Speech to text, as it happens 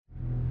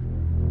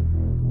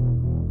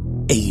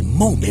A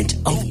moment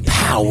of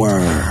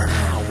power.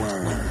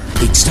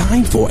 It's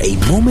time for a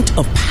Moment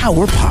of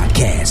Power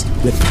podcast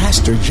with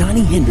Pastor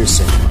Johnny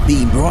Henderson,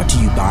 being brought to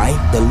you by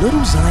the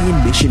Little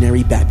Zion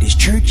Missionary Baptist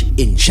Church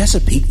in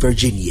Chesapeake,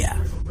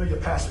 Virginia. Familiar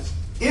passage.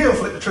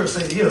 If, let the church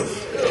say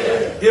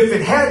if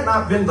it had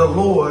not been the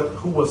Lord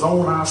who was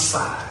on our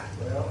side,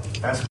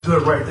 that's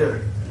good right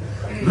there.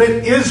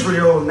 Let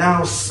Israel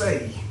now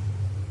say,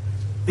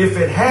 if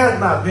it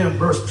had not been,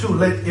 verse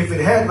 2, if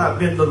it had not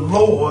been the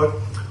Lord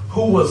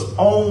who was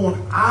on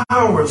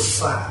our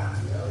side.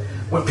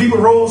 When people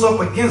rose up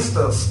against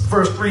us,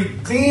 verse 3,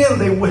 then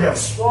they would have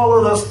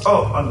swallowed us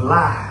up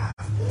alive.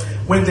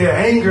 When their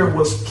anger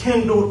was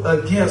kindled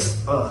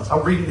against us.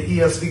 I'm reading the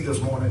ESV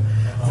this morning.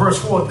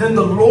 Verse 4, then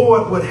the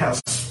flood would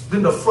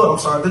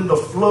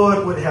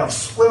have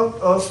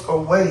swept us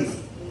away.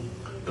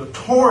 The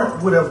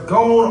torrent would have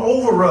gone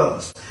over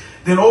us.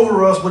 Then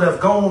over us would have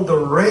gone the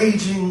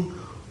raging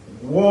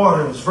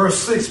waters. Verse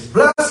 6,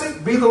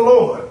 blessed be the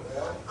Lord,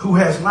 who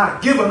has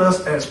not given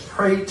us as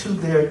prey to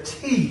their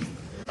teeth.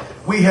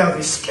 We have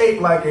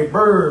escaped like a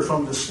bird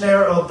from the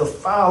snare of the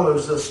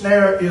fowlers. The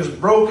snare is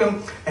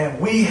broken,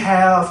 and we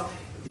have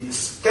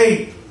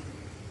escaped.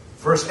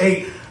 Verse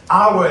 8,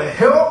 our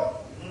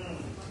help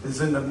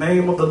is in the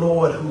name of the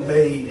Lord who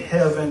made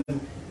heaven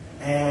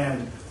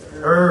and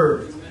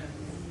earth.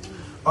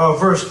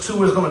 Verse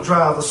 2 is going to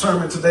drive the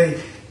sermon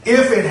today.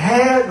 If it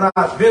had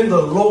not been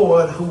the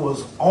Lord who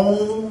was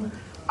on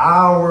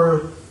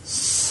our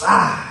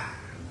side.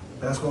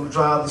 That's going to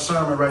drive the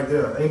sermon right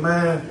there.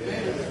 Amen.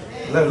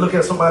 Look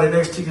at somebody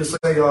next to you and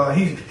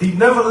say, he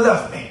never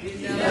left me.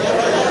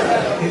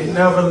 He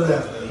never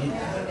left me.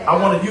 I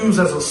want to use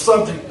as a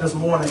subject this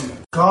morning,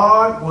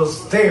 God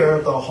was there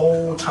the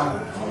whole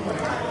time.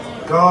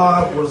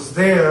 God was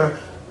there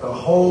the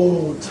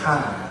whole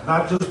time.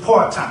 Not just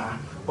part-time,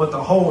 but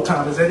the whole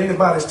time. Is that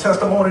anybody's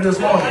testimony this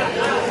morning?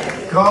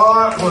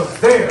 God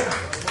was there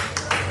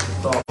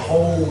the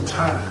whole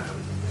time.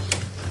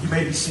 You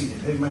may be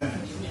seated. Amen.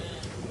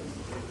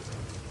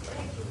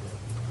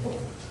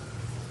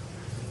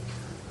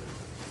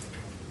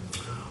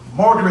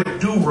 Margaret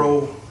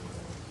Duro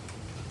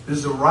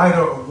is the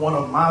writer of one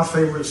of my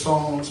favorite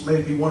songs,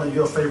 maybe one of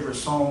your favorite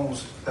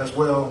songs as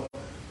well.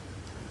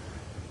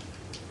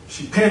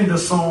 She penned a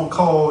song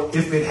called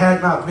If It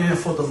Had Not Been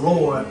for the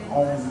Lord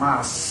on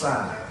My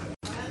Side.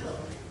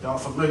 Y'all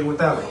familiar with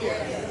that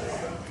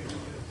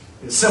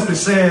one? It simply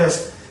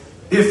says,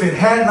 if it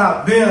had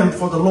not been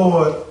for the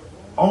Lord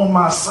on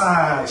my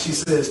side, she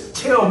says,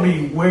 tell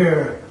me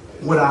where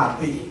would I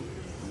be?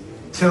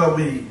 Tell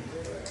me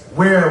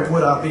where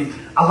would I be?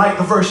 I like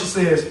the verse. She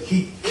says,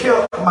 he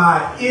kept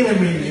my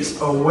enemies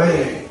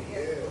away.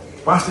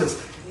 Watch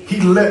this.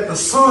 He let the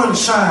sun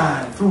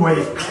shine through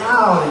a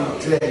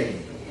cloudy day.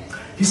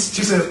 She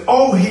says,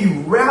 oh, he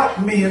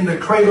wrapped me in the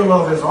cradle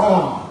of his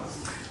arms.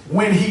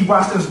 When he,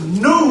 watch this,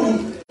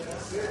 knew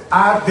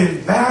I'd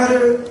been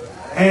battered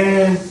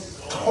and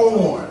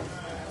torn.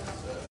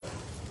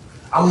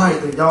 I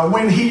like that, y'all.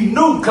 When he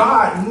knew,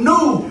 God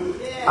knew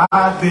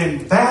I'd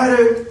been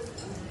battered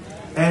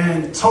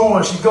and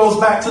torn. She goes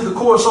back to the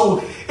chorus. So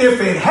if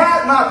it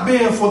had not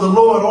been for the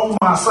Lord on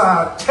my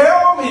side,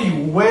 tell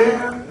me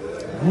where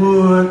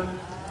would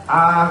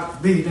I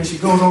be? Then she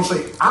goes on to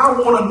say, I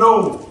want to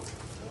know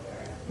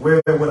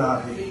where would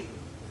I be?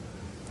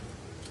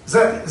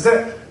 Does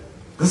that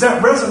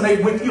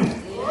resonate with you?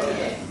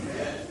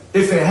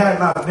 If it had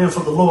not been for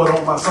the Lord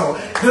on my side.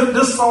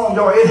 This song,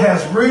 y'all, it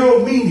has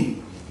real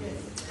meaning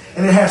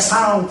and it has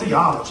sound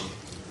theology.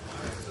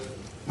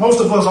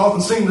 Most of us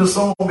often sing this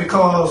song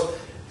because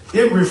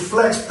it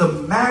reflects the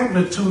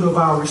magnitude of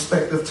our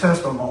respective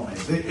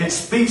testimonies. It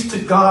speaks to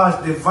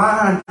God's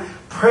divine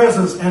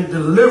presence and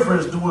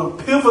deliverance during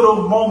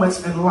pivotal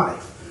moments in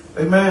life.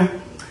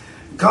 Amen.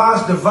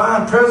 God's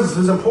divine presence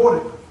is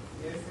important.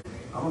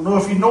 I don't know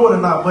if you know it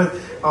or not, but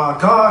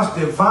God's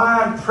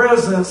divine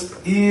presence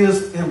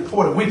is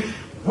important.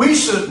 We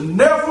should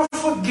never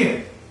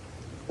forget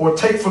or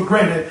take for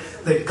granted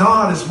that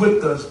God is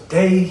with us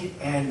day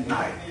and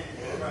night,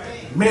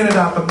 minute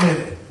after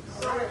minute,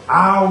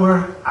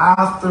 hour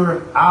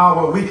after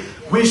hour.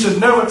 We should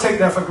never take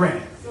that for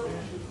granted.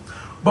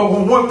 But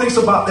when one thinks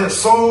about that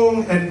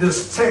song and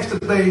this text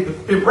today,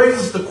 it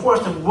raises the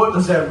question, what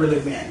does that really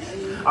mean?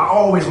 I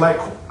always like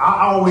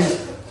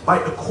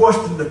to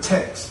question the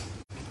text.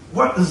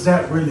 What does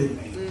that really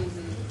mean?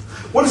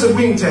 What does it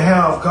mean to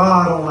have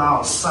God on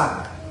our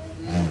side?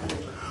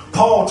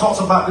 Paul talks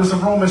about this in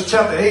Romans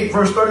chapter 8,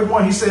 verse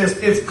 31. He says,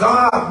 if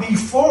God be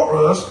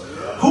for us,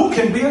 who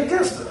can be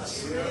against us?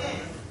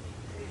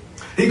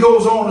 He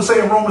goes on to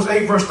say in Romans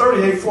 8, verse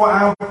 38, for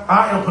I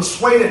am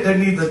persuaded that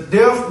neither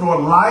death, nor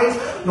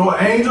life, nor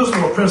angels,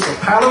 nor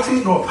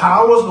principalities, nor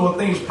powers, nor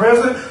things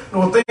present,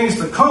 nor things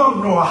to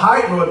come, nor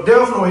height, nor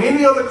depth, nor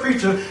any other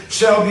creature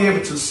shall be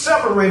able to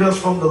separate us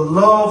from the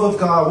love of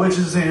God, which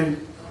is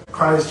in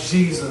Christ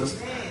Jesus,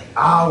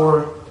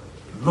 our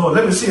Lord.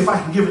 Let me see if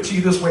I can give it to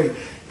you this way.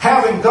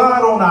 Having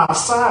God on our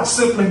side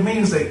simply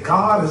means that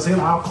God is in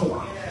our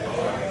corner.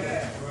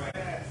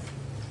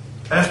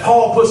 As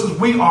Paul puts it,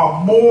 we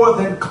are more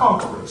than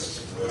conquerors.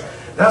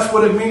 That's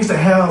what it means to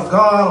have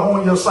God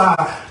on your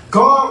side.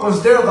 God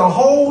was there the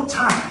whole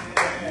time,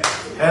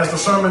 as the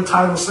sermon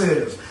title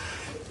says.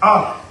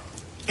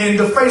 In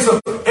the face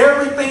of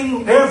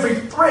everything, every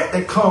threat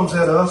that comes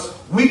at us,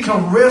 we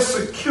can rest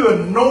secure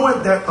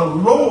knowing that the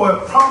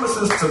Lord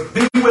promises to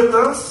be with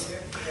us.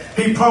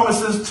 He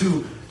promises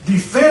to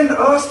defend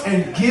us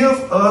and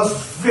give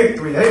us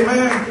victory.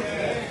 Amen.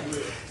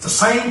 It's the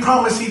same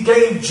promise he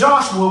gave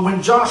Joshua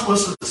when Joshua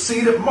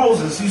succeeded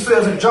Moses. He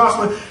says in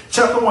Joshua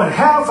chapter 1,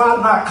 have I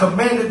not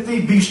commanded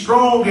thee, be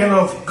strong and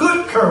of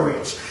good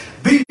courage.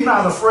 Be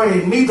not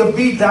afraid, neither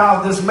be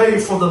thou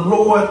dismayed, for the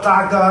Lord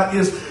thy God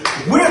is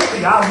with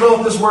thee. I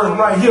love this word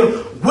right here.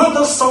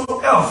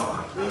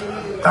 Whithersoever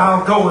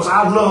thou goest.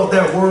 I love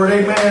that word.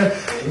 Amen.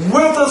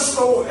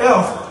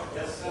 Whithersoever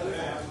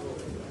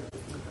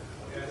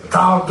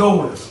thou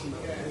goest.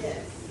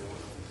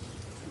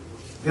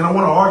 And I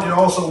want to argue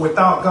also,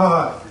 without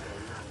God,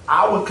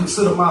 I would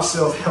consider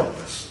myself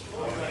helpless.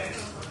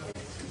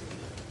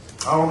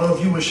 I don't know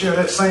if you would share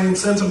that same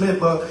sentiment,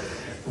 but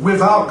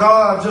without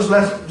God, just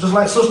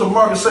like Sister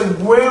Margaret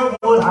said, where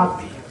would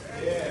I be?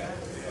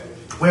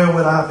 Where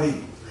would I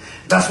be?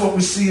 That's what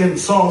we see in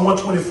Psalm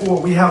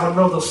 124. We have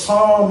another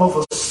psalm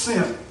of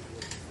ascent.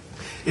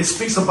 It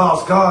speaks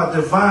about God's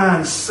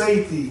divine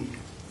safety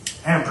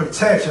and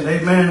protection.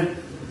 Amen.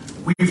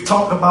 We've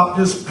talked about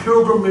this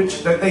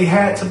pilgrimage that they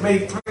had to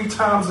make 3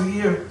 times a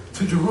year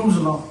to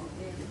Jerusalem.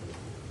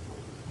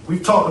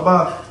 We've talked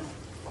about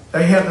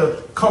they had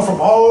to come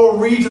from all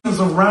regions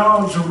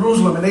around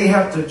Jerusalem, and they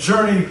had to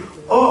journey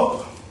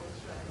up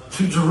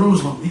to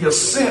Jerusalem. The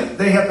ascent,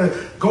 they had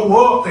to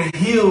go up the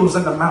hills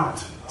and the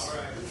mountains.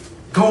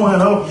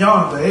 Going up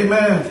yonder,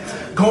 amen.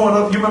 Going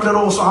up, you remember that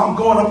old song, I'm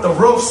going up the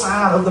rough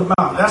side of the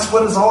mountain. That's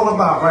what it's all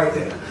about right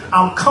there.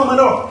 I'm coming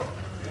up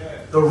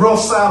the rough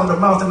side of the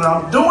mountain, and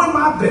I'm doing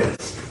my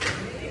best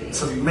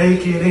to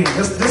make it in.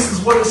 This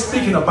is what it's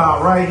speaking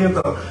about right here,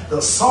 the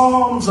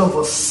Psalms of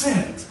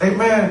Ascent.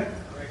 Amen.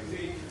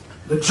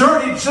 The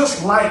journey,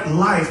 just like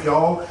life,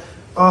 y'all,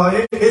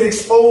 it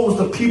exposed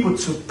the people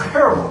to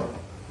peril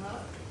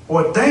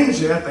or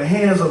danger at the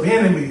hands of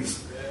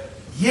enemies.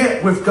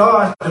 Yet with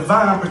God's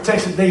divine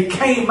protection, they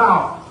came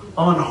out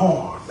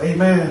unharmed.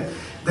 Amen.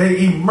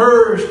 They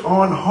emerged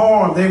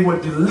unharmed. They were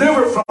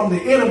delivered from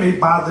the enemy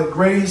by the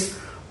grace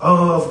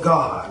of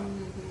God.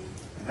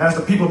 As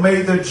the people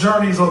made their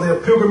journeys or their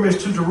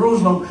pilgrimage to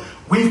Jerusalem,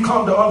 we've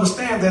come to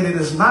understand that it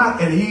is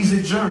not an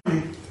easy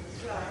journey.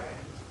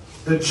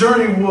 The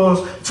journey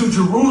was to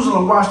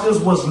Jerusalem, watch this,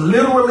 was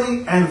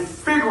literally and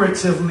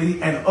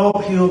figuratively an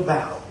uphill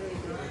battle.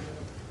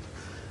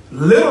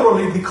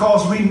 Literally,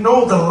 because we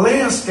know the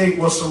landscape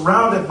was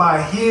surrounded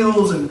by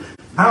hills and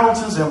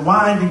mountains and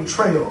winding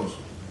trails.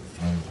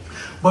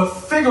 But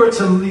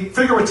figuratively,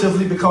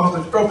 because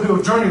the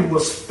uphill journey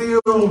was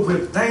filled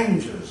with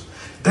dangers.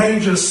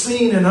 Dangers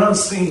seen and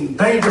unseen.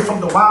 Danger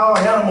from the wild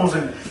animals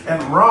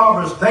and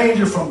robbers.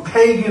 Danger from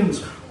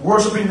pagans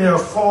worshiping their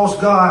false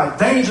god.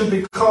 Danger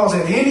because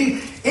at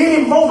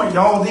any moment,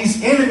 y'all,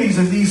 these enemies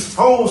and these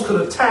foes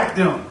could attack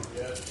them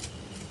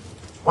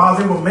while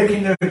they were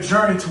making their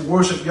journey to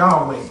worship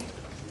Yahweh.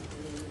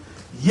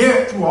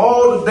 Yet, through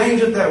all the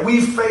danger that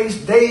we face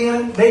day in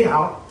and day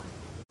out,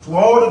 through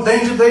all the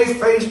danger they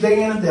face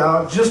day in and day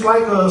out, just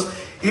like us,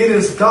 it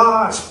is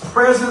God's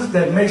presence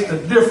that makes the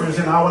difference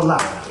in our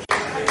lives.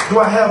 Do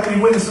I have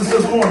any witnesses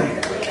this morning?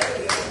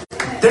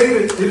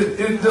 David,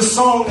 this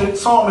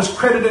psalm is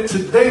credited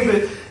to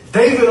David.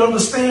 David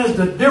understands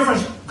the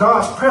difference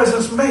God's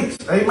presence makes.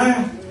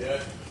 Amen.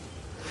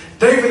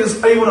 David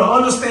is able to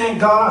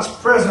understand God's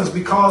presence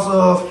because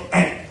of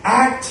an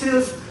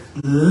active,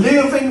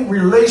 living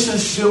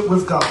relationship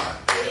with God.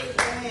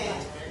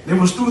 It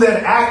was through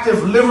that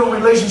active, living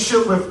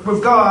relationship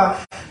with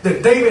God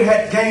that David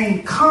had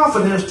gained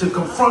confidence to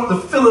confront the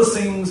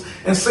Philistines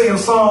and say in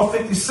Psalm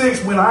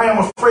 56, when I am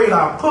afraid,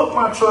 I put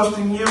my trust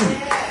in you.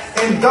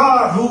 In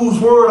God, whose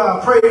word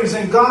I praise,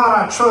 in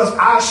God I trust,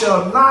 I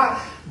shall not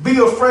be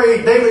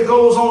afraid. David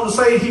goes on to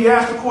say, he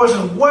asked the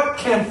question, what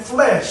can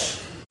flesh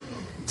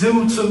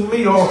do to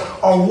me, or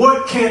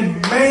what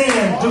can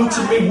man do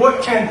to me?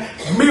 What can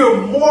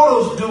mere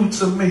mortals do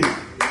to me?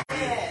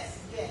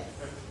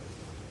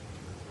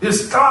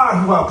 It's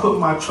God who I put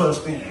my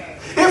trust in.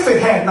 If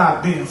it had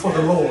not been for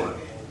the Lord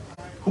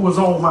who was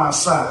on my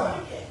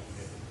side.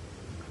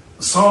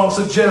 The psalm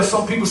suggests,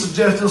 some people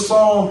suggest this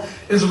psalm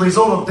is a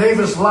result of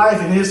David's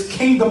life and his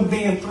kingdom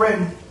being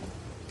threatened.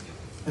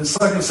 In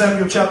 2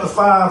 Samuel chapter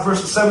 5,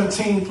 verses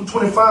 17 through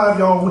 25,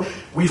 y'all,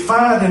 we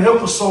find an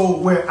episode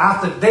where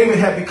after David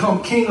had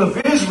become king of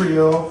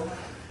Israel,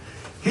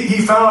 he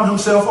found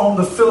himself on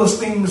the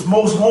Philistines'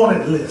 most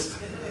wanted list.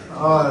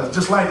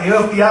 Just like the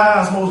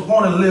FBI's most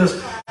wanted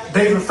list,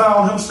 David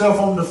found himself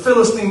on the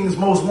Philistines'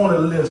 most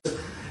wanted list.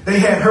 They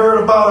had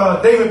heard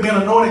about David being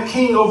anointed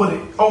king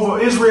over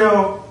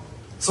Israel,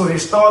 so they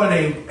started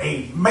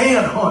a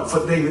manhunt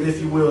for David,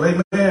 if you will.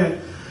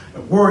 Amen.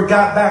 The word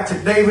got back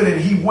to David, and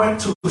he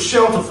went to a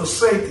shelter for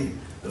safety.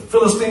 The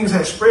Philistines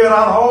had spread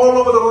out all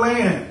over the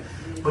land.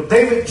 But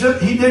David,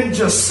 he didn't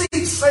just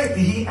seek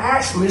safety. He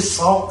actually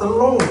sought the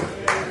Lord.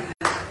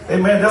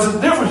 Amen. There's a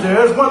difference there.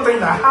 There's one thing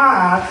to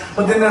hide,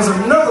 but then there's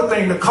another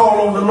thing to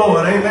call on the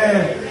Lord.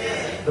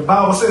 Amen. The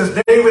Bible says,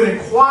 David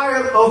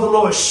inquired of the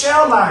Lord,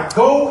 shall I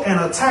go and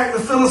attack the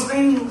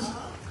Philistines?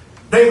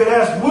 David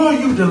asked, will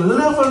you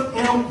deliver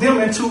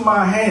them into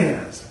my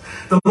hands?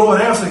 The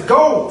Lord answered,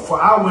 go,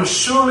 for I will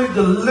surely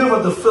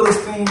deliver the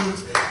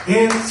Philistines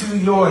into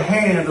your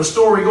hand. The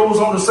story goes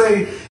on to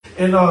say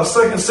in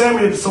 2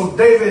 Samuel, so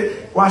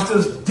David, watch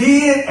this,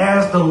 did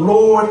as the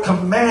Lord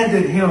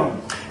commanded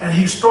him. And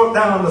he struck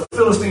down the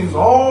Philistines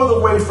all the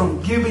way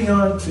from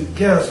Gibeon to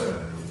Gezer.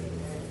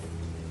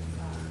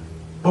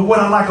 But what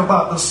I like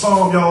about the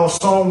psalm, y'all,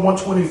 Psalm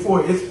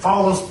 124, it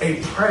follows a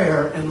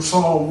prayer in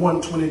Psalm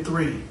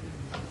 123.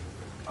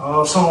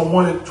 Psalm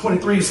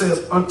 123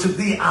 says, unto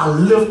thee I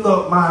lift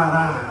up mine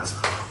eyes,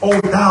 O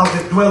thou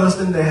that dwellest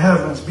in the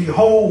heavens.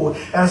 Behold,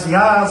 as the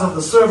eyes of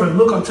the servant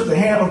look unto the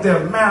hand of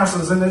their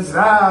masters, and as the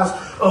eyes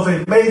of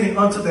a maiden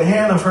unto the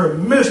hand of her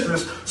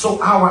mistress,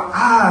 so our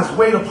eyes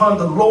wait upon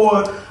the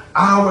Lord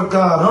our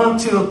God,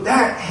 until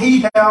that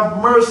he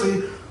have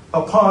mercy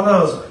upon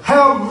us.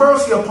 Have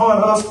mercy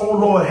upon us, O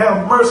Lord,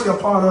 have mercy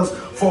upon us,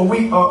 for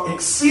we are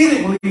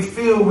exceedingly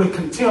filled with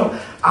contempt.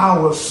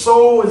 Our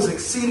soul is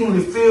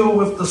exceedingly filled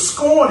with the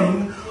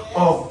scorning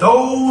of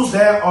those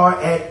that are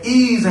at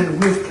ease,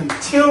 and with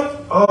contempt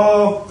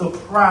of the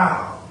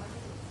proud.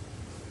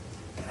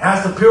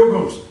 As the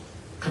pilgrims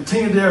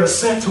continue their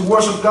ascent to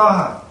worship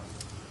God,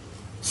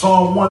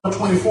 Psalm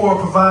 124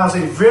 provides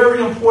a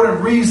very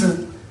important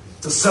reason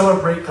to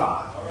celebrate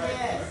God.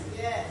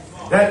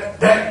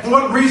 That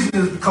one reason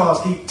is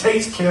because he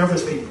takes care of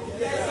his people.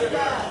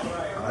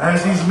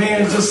 As these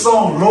men just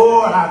sung,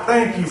 Lord, I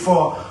thank you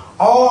for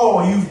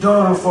all you've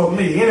done for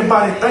me.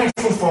 Anybody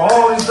thankful for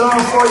all he's done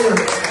for you?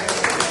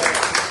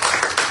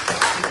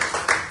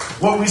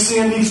 What we see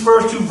in these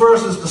first two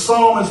verses, the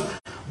psalmist,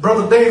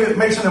 Brother David,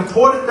 makes an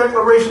important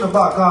declaration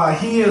about God.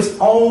 He is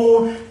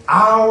on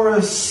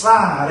our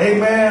side.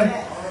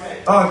 Amen.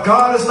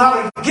 God is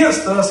not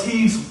against us.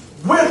 He's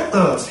with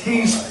us.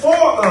 He's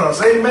for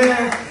us.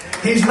 Amen.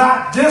 He's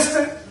not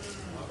distant.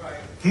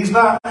 I'm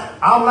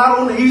not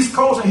on the East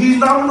Coast and he's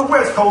not on the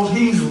West Coast.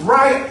 He's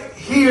right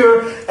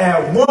here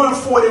at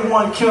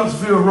 141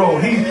 Kempsville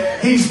Road.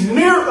 He's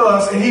near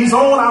us and he's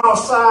on our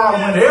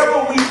side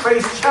whenever we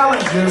face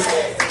challenges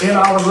in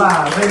our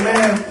lives.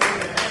 Amen.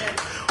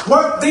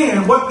 What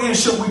then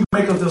should we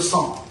make of this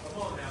song?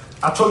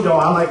 I told y'all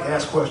I like to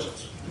ask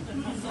questions.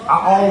 I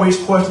always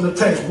question the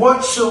text.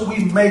 What should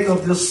we make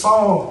of this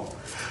song?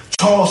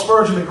 Charles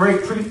Spurgeon, the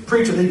great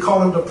preacher, they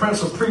call him the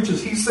Prince of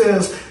Preachers. He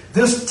says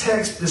this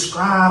text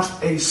describes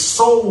a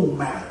soul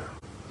matter.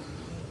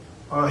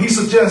 He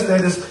suggests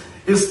that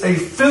it's a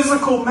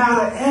physical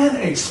matter and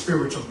a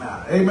spiritual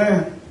matter.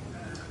 Amen.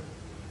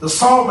 The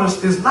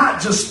psalmist is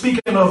not just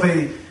speaking of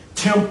a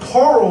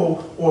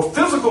temporal or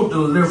physical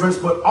deliverance,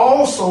 but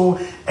also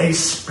a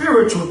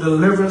spiritual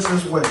deliverance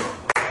as well.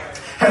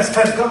 Has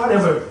God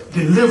ever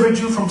delivered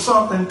you from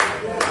something?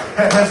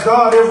 Has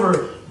God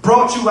ever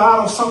brought you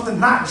out of something,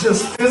 not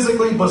just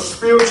physically, but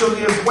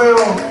spiritually as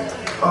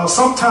well?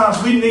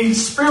 Sometimes we need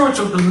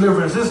spiritual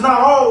deliverance. It's not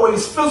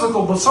always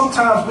physical, but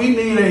sometimes we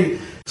need a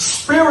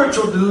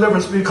spiritual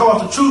deliverance,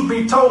 because the truth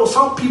be told,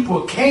 some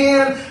people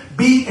can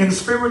be in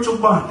spiritual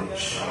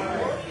bondage.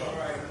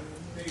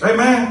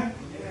 Amen.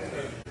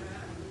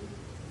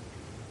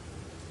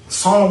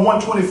 Psalm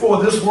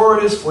 124, this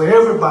word is for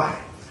everybody,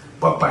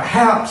 but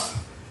perhaps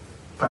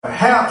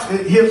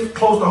it hits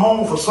close to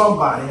home for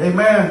somebody.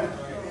 Amen.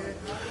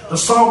 The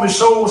psalmist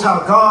shows how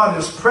God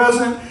is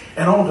present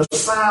and on the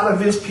side of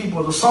his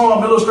people. The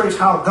psalm illustrates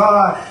how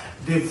God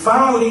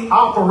divinely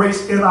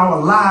operates in our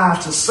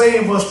lives to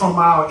save us from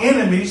our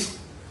enemies,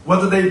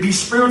 whether they be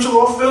spiritual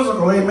or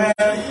physical. Amen.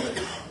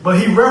 But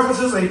he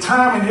references a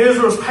time in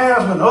Israel's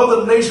past when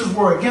other nations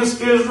were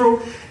against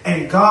Israel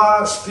and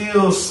God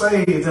still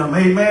saved them.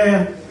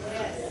 Amen.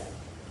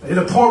 And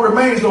the point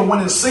remains, though, when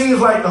it seems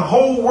like the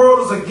whole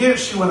world is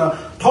against you and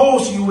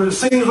opposed to you, when it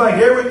seems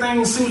like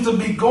everything seems to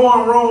be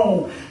going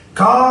wrong,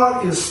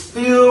 God is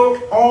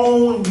still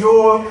on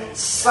your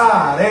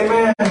side.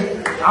 Amen.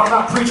 I'm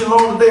not preaching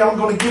long today. I'm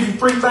going to give you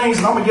 3 things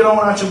and I'm going to get on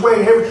out your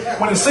way.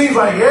 When it seems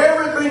like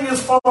everything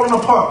is falling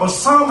apart, but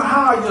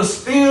somehow you're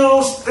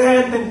still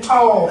standing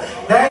tall,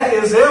 that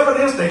is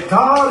evidence that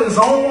God is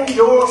on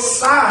your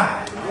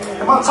side.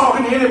 Am I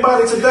talking to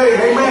anybody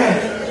today?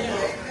 Amen.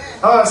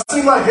 It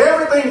seems like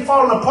everything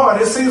falling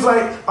apart. It seems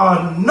like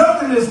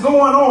nothing is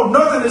going on.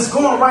 Nothing is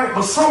going right.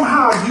 But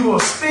somehow you are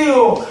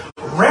still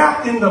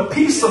wrapped in the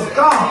peace of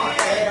God.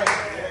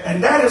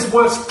 And that is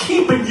what's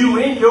keeping you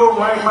in your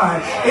right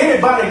mind.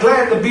 Anybody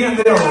glad to be in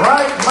their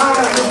right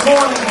mind this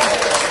morning?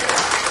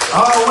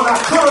 When I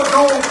could have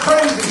gone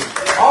crazy,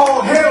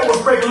 all hell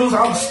was breaking loose,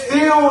 I'm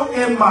still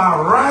in my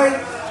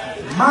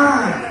right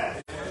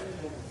mind.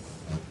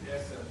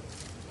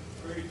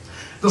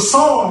 The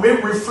psalm,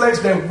 it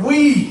reflects that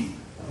we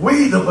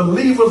the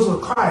believers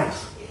of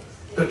Christ,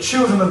 the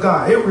children of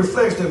God. It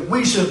reflects that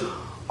we should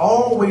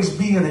always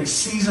be in a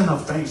season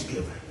of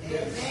thanksgiving.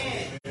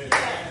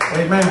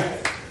 Amen.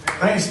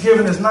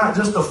 Thanksgiving is not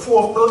just the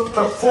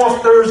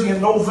fourth Thursday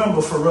in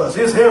November for us.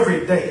 It's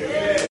every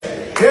day.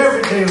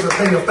 Every day is a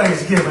day of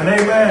thanksgiving.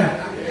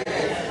 Amen.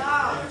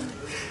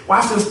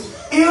 Watch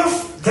this.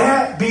 If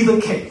that be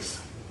the case,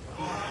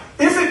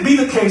 if it be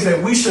the case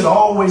that we should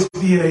always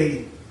be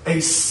in a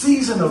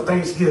season of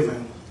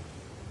thanksgiving,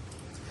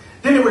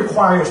 then it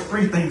requires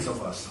three things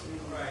of us.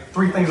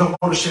 Three things I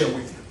want to share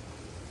with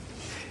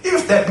you.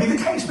 If that be the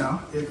case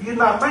now, if you're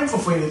not thankful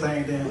for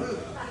anything, then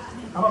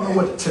I don't know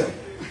what to tell you.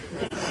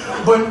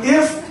 But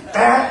if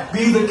that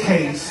be the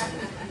case,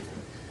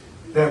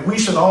 that we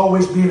should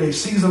always be in a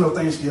season of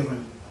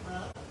thanksgiving,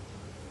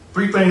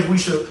 three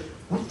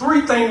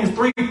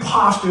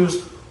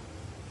postures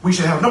we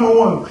should have. Number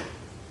one,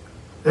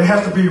 there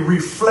has to be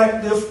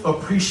reflective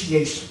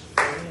appreciation.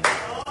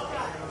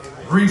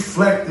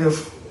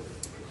 Reflective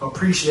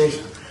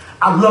appreciation.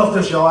 I love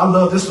this,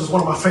 y'all. This is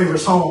one of my favorite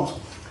songs.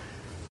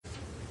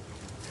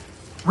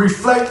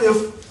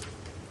 Reflective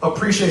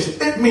appreciation.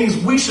 It means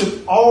we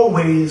should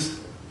always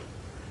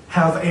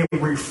have a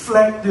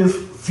reflective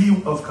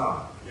view of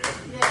God.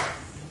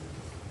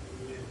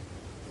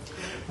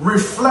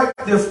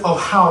 Reflective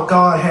of how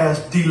God has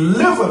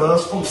delivered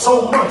us from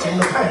so much in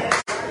the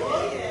past.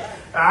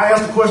 I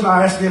asked the question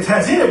I asked this: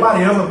 has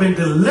anybody ever been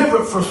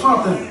delivered for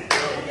something?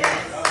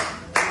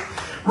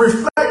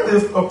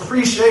 Reflective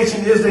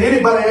appreciation is there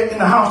anybody in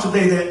the house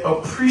today that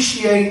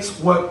appreciates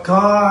what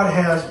God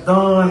has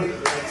done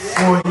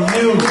for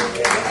you?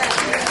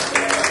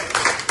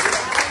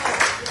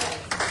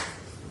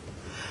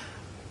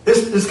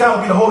 It's got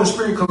to be the Holy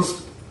Spirit,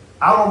 because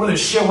I don't really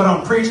share what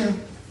I'm preaching.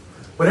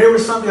 But every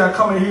Sunday I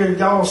come in here and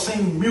y'all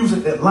sing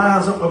music that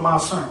lines up with my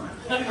sermon.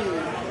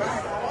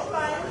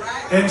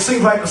 And it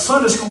seems like the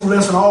Sunday school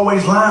lesson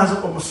always lines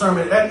up with my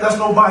sermon. That's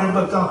nobody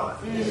but God.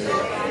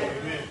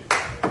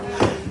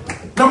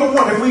 Number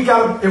one,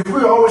 if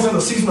we're always in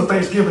the season of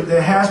Thanksgiving,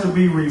 there has to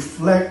be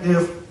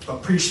reflective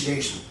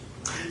appreciation.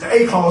 The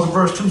A clause in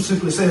verse 2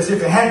 simply says,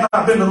 if it had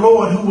not been the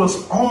Lord who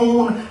was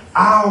on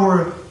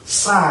our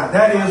side.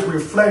 That is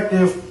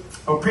reflective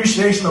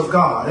appreciation of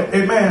God.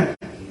 Amen.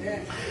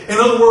 In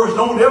other words,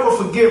 don't ever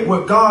forget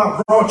what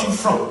God brought you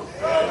from.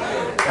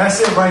 That's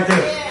it right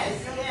there.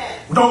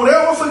 Don't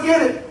ever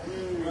forget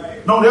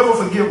it. Don't ever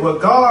forget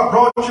what God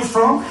brought you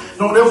from.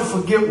 Don't ever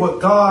forget what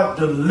God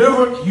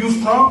delivered you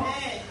from.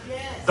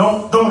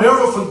 Don't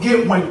ever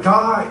forget when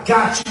God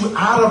got you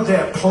out of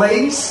that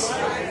place.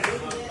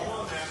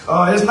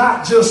 It's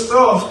not just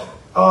stuff.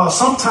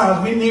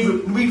 Sometimes we need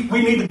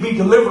to be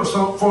delivered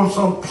from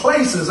some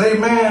places.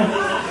 Amen.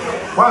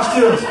 Watch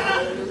this.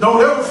 Don't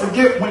ever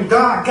forget when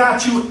God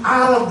got you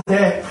out of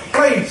that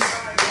place.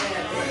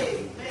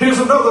 Here's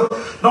another.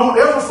 Don't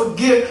ever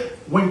forget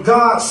when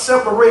God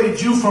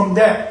separated you from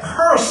that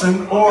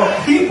person or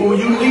people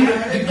you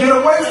needed to get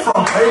away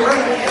from.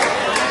 Amen.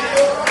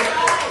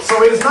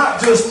 So it's not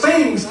just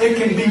things. It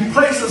can be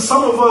places.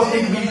 Some of us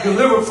need to be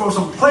delivered from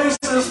some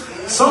places.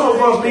 Some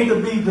of us need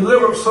to be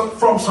delivered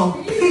from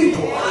some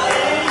people.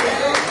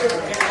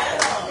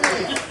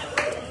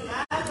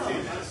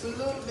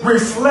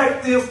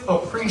 Reflective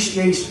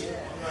appreciation.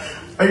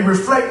 A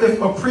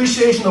reflective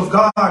appreciation of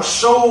God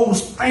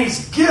shows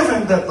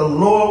thanksgiving that the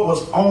Lord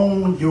was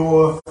on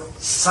your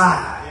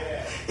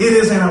side. It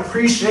is an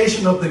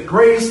appreciation of the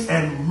grace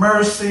and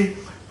mercy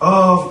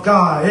of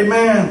God.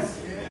 Amen.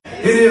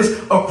 It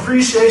is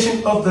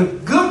appreciation of the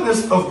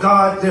goodness of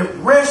God that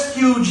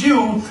rescued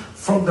you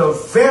from the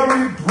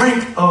very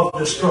brink of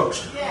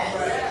destruction.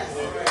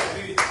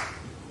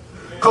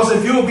 Because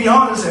if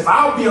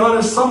I'll be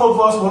honest, some of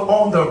us were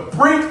on the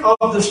brink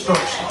of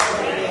destruction.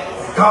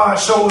 God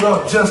showed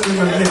up just in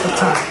the nick of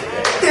time.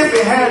 If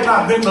it had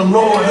not been the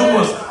Lord who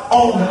was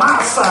on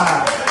my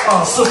side,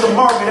 Sister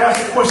Margaret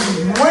asked the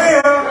question,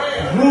 where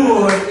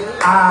would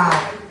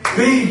I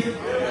be?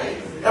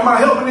 Am I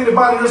helping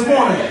anybody this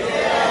morning?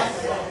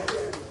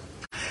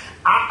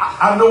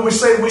 I know we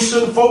say we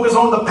shouldn't focus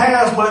on the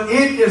past, but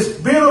it is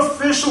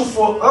beneficial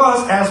for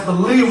us as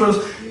believers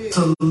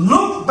to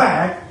look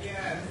back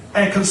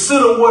and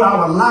consider what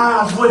our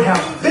lives would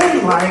have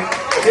been like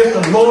if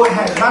the Lord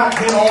had not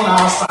been on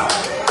our side.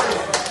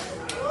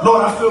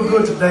 Lord, I feel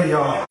good today,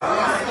 y'all.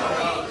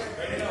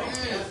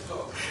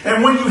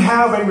 And when you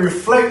have a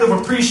reflective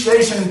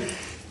appreciation,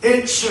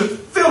 it should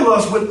fill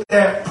us with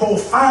that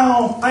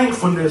profound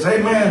thankfulness.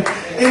 Amen.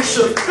 It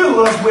should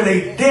fill us with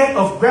a debt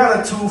of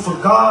gratitude for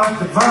God's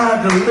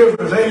divine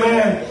deliverance.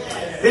 Amen.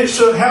 It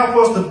should help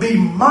us to be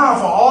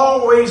mindful,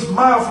 always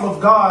mindful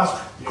of God's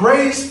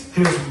grace,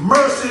 His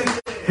mercy,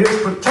 His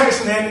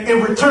protection. And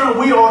in return,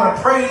 we ought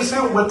to praise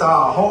Him with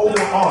our whole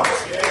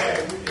hearts.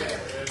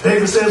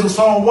 David says in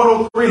Psalm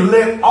 103,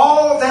 let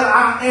all that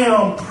I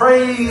am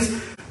praise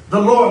the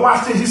Lord.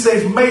 Watch this. He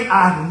says, may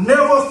I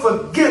never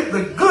forget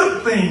the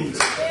good things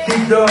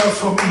He does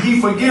for me. He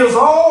forgives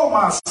all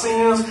my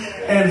sins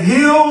and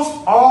heals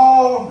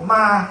all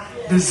my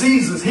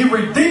diseases. He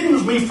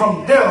redeems me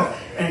from death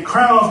and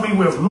crowns me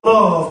with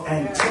love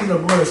and tender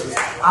mercies.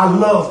 I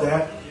love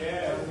that.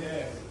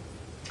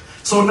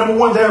 So number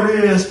one, there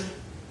is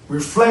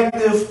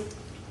reflective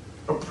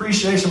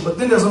appreciation. But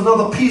then there's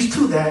another piece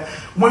to that.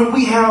 When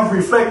we have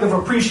reflective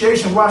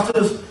appreciation, watch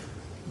this,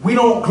 we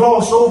don't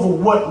gloss over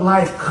what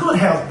life could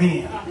have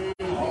been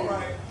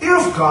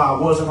if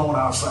God wasn't on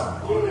our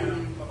side.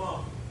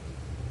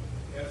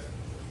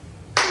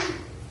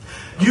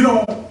 You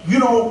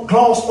don't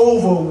gloss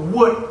over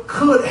what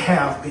could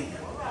have been.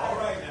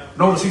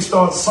 Notice he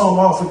starts the psalm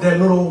off with that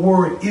little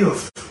word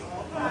if.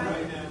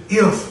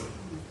 If.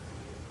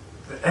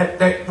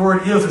 That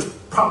word if is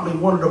probably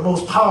one of the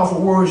most powerful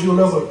words you'll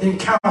ever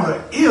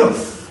encounter.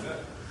 If.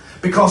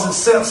 Because it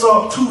sets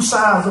up two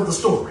sides of the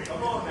story.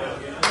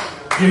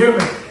 You hear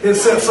me? It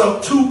sets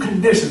up two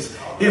conditions.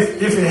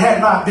 If it had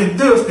not been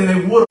this, then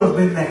it would have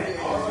been that.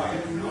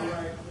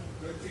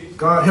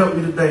 God help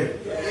me today.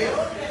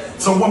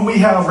 So when we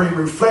have a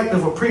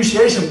reflective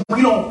appreciation,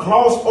 we don't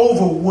gloss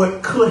over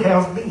what could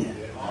have been.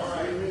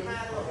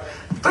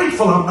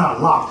 Thankful I'm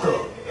not locked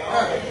up.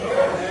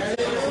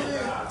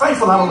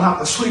 Thankful I don't have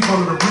to sleep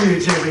under the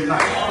bridge every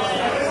night.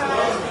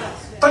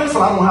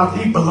 Thankful I don't have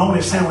to eat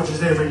bologna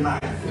sandwiches every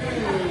night.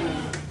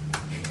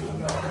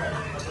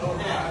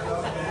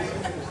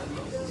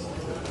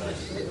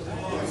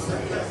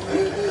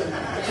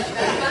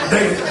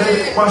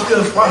 David, watch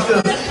this.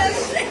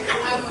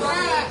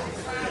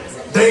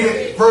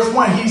 David, verse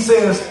 1, he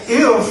says,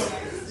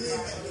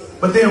 if,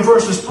 but then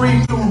verses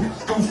 3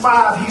 through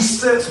 5, he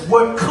says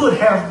what could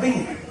have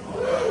been.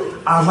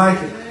 I like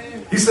it.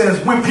 He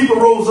says, when people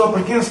rose up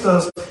against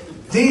us,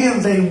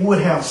 then they would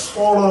have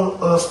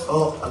swallowed us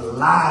up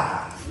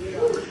alive.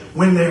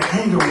 When their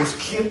anger was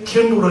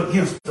kindled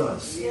against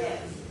us,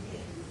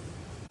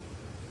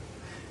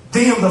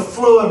 then the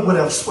flood would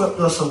have swept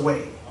us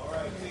away.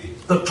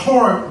 The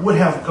torrent would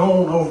have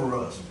gone over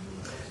us.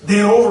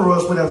 Then over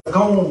us would have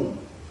gone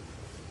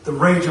the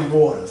raging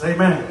waters.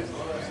 Amen.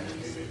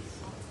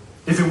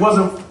 If it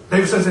wasn't,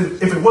 David says,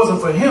 if it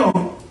wasn't for him,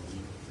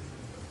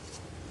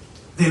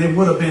 then it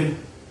would have been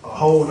a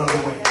whole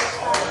other way.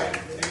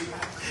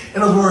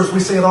 In other words, we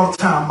say it all the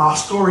time, my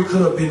story could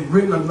have been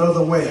written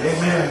another way.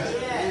 Amen.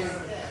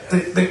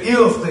 The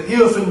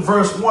if in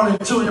verse 1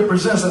 and 2, it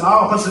presents an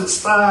opposite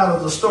side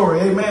of the story.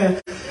 Amen.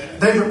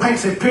 David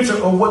paints a picture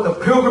of what the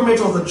pilgrimage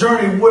or the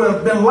journey would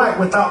have been like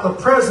without the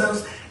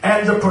presence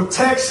and the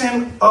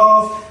protection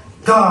of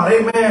God.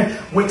 Amen.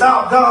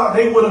 Without God,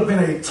 they would have been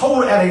at a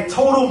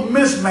total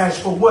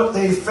mismatch for what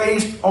they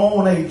faced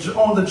on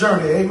the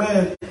journey.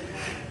 Amen.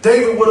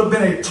 David would have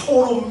been a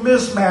total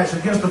mismatch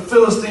against the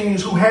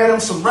Philistines who had him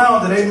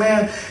surrounded.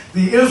 Amen.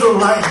 The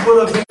Israelites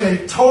would have been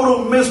a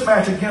total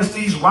mismatch against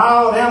these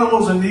wild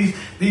animals and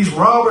these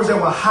robbers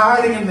that were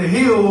hiding in the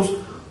hills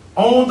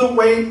on the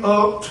way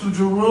up to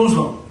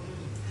Jerusalem.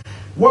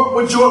 What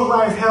would your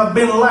life have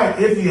been like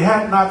if you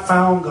had not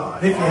found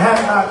God? If you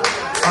had not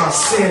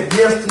said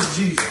yes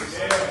to Jesus?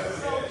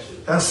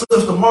 As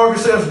Sister Margaret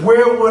says,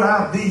 where would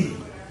I be?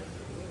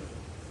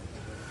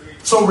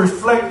 So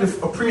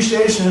reflective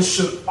appreciation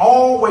should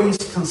always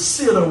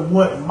consider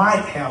what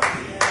might have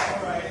been.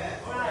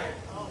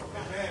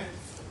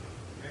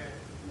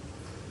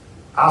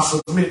 I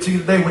submit to you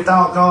today,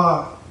 without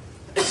God,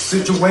 the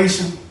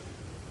situation,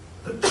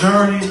 the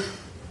journey,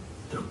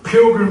 the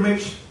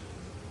pilgrimage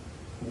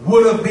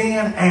would have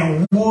been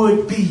and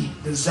would be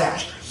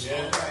disastrous.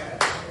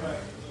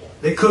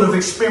 They could have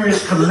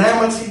experienced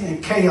calamity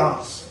and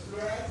chaos.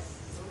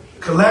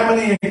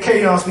 Calamity and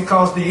chaos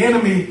because the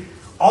enemy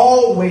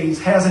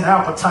always has an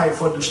appetite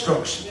for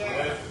destruction.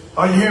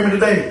 Are you hearing me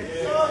today?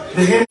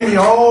 The enemy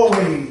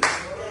always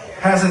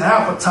has an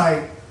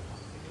appetite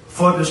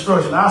for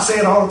destruction. I say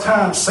it all the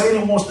time.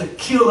 Satan wants to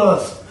kill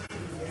us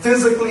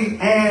physically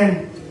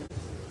and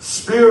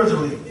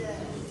spiritually,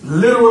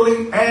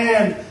 literally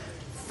and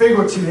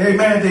figuratively.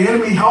 Amen. The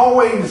enemy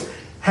always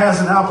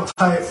has an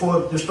appetite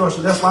for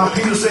destruction. That's why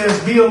Peter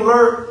says, be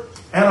alert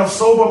and of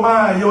sober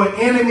mind. Your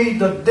enemy,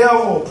 the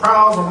devil,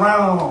 prowls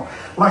around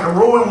like a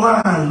roaring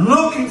lion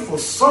looking for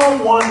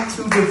someone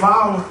to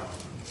devour.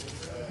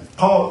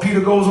 Peter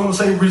goes on to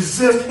say,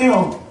 resist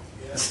him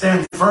and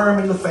stand firm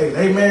in the faith.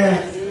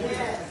 Amen.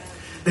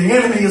 The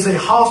enemy is a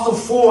hostile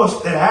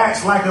force that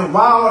acts like a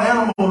wild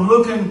animal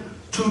looking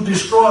to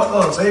destroy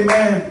us.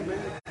 Amen.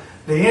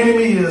 The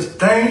enemy is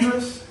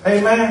dangerous.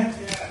 Amen.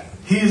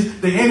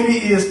 The enemy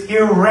is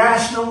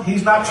irrational.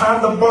 He's not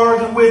trying to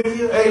bargain with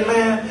you.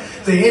 Amen.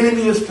 The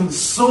enemy is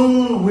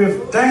consumed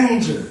with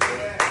danger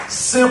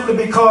simply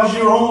because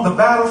you're on the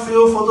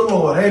battlefield for the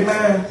Lord.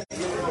 Amen.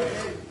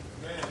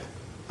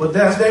 But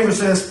as David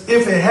says,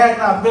 if it had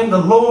not been the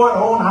Lord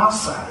on our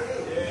side,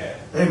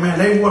 amen,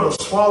 they would have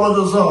swallowed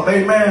us up.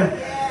 Amen.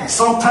 And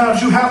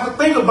sometimes you have to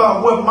think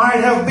about what might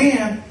have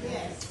been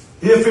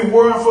if it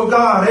weren't for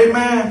God.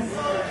 Amen.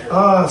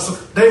 So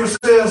David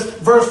says,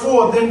 verse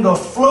 4, then the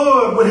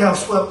flood would have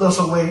swept us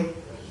away.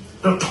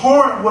 The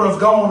torrent would have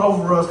gone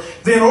over us.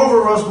 Then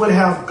over us would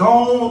have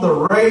gone the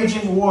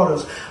raging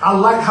waters. I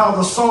like how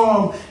the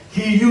psalm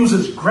he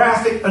uses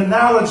graphic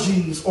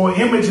analogies or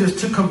images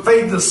to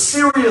convey the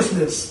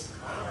seriousness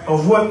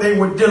of what they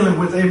were dealing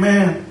with.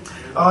 Amen.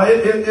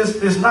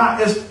 It's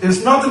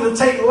nothing to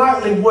take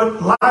lightly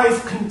what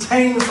life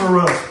contains for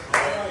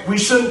us. We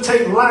shouldn't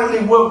take lightly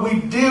what we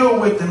deal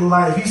with in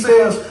life. He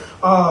says,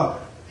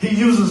 he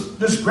uses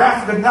this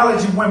graphic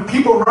analogy. When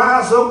people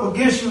rise up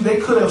against you, they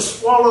could have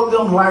swallowed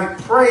them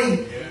like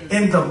prey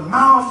in the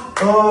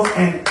mouth of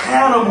an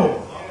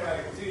animal.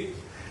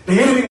 The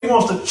enemy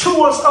wants to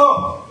chew us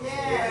up.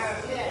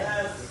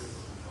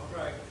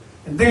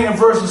 And then in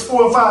verses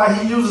 4 and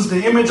 5, he uses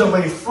the image of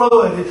a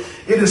flood.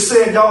 It is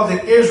said, y'all,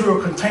 that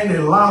Israel contained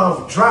a lot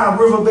of dry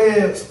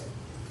riverbeds.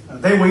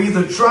 They were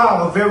either dry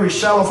or very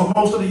shallow for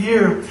most of the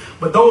year,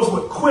 but those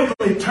would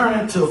quickly turn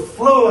into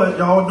flood,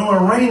 y'all,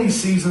 during rainy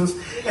seasons,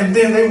 and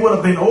then they would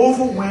have been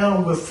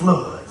overwhelmed with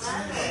floods.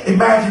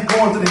 Imagine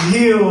going through the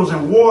hills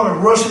and water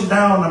rushing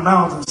down the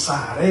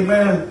mountainside.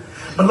 Amen.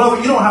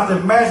 Beloved, you don't have to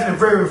imagine it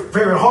very,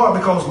 very hard,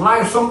 because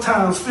life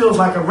sometimes feels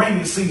like a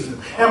rainy season.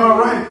 Am I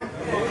right?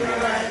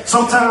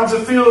 Sometimes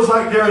it feels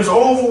like there is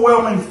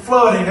overwhelming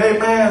flooding.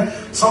 Amen.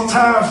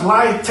 Sometimes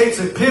life takes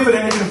a pivot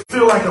and it can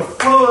feel like a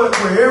flood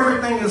where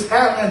everything is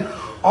happening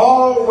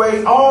all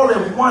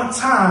at one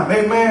time.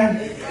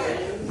 Amen.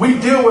 We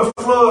deal with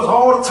floods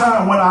all the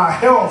time when our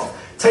health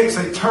takes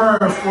a turn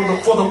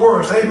for the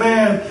worse.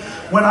 Amen.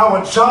 When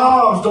our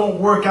jobs don't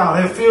work out,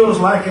 it feels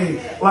like a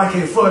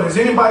flood. Has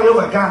anybody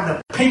ever gotten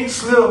a pink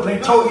slip and they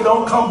told you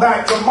don't come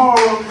back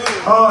tomorrow?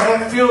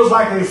 It feels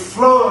like a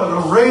flood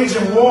of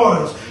raging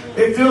waters.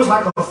 It feels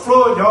like a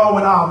flood, y'all,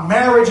 when our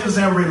marriages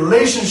and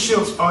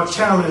relationships are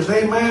challenged.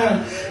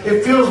 Amen.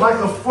 It feels like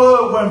a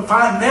flood when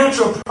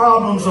financial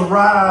problems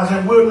arise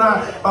and we're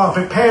not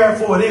prepared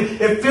for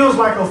it. It feels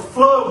like a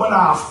flood when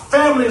our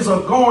families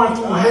are going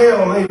through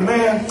hell.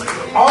 Amen.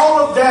 All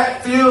of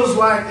that feels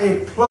like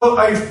a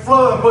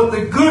flood. But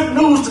the good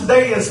news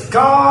today is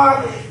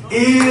God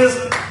is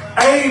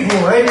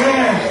able.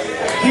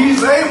 Amen.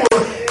 He's able.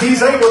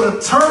 He's able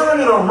to turn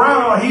it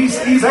around. He's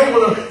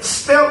able to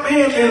step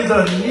in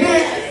the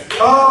nick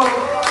of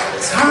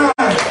time.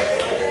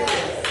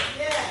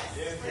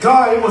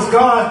 It was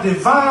God's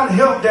divine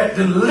help that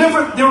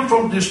delivered them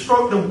from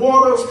destructive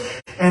waters.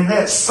 And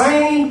that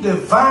same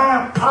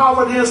divine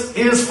providence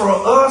is for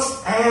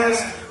us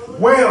as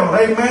well.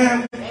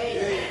 Amen.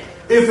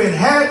 If it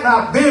had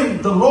not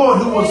been the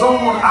Lord who was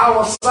on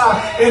our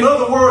side. In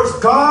other words,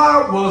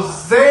 God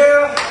was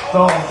there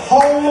the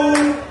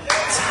whole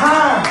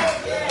time.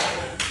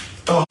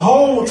 The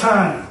whole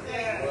time.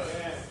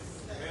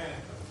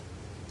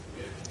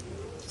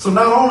 So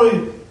not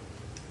only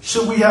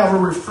should we have a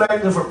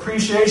reflective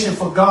appreciation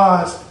for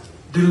God's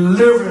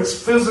deliverance,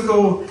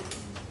 physical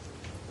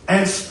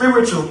and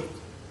spiritual,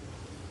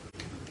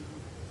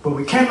 but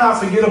we cannot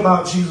forget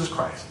about Jesus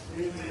Christ.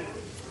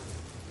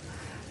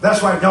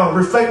 That's right, y'all.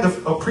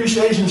 Reflective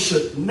appreciation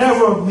should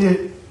never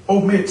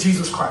omit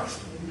Jesus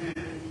Christ.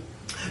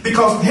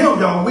 Because of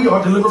him, y'all, we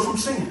are delivered from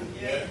sin.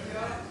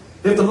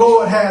 If the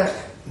Lord had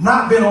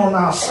not been on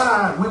our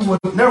side, we would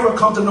never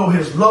come to know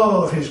his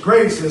love, his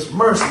grace, his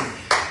mercy,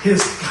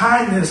 his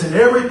kindness, and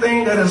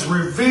everything that is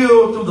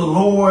revealed through the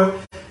Lord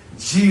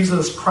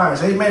Jesus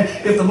Christ. Amen.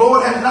 If the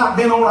Lord had not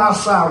been on our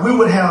side, we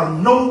would have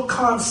no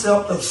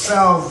concept of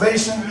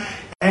salvation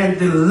and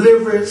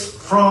deliverance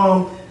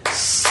from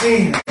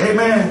sin.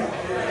 Amen.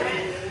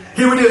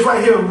 Here it is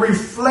right here.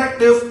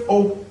 Reflective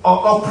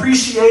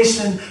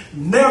appreciation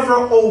never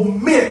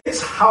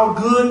omits how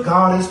good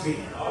God has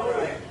been.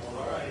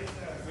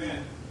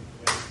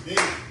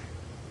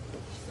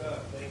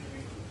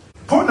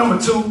 Point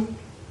number 2,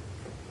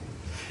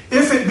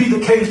 if it be the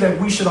case that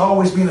we should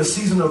always be in a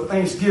season of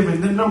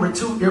thanksgiving, then number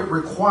 2, it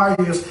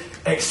requires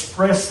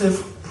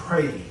expressive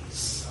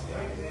praise.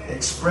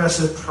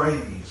 Expressive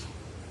praise.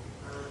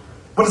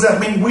 What does that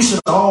mean? We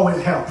should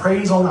always have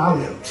praise on our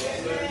lips.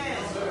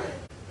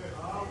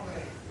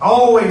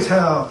 Always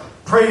have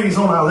praise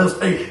on our lips.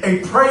 A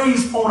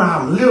praise on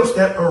our lips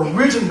that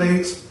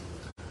originates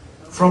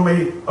from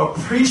an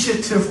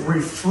appreciative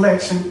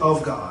reflection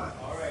of God.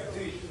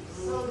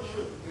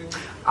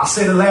 I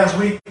said it last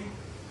week.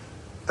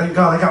 Thank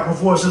God I got my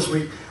voice this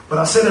week. But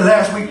I said it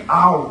last week.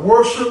 Our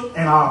worship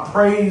and our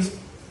praise,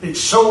 it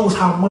shows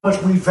how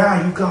much we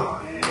value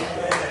God.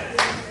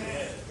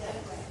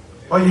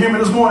 Are you hearing me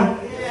this morning?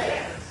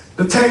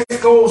 The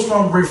text goes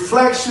from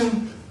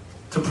reflection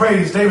to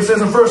praise. David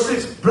says in verse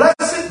 6,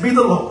 blessed be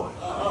the Lord.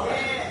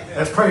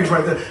 That's praise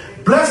right there.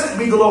 Blessed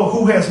be the Lord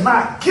who has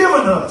not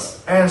given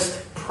us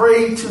as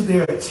prey to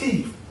their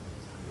teeth.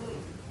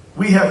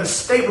 We have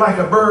escaped like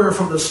a bird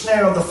from the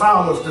snare of the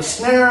fowlers. The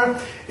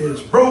snare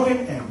is broken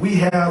and we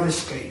have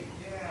escaped.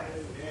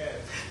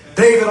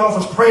 David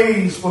offers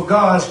praise for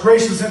God's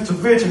gracious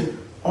intervention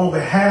on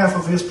behalf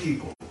of his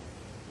people.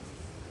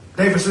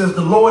 David says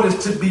the Lord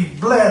is to be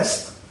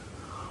blessed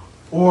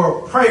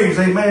or praised.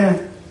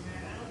 Amen.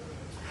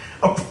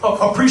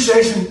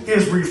 Appreciation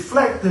is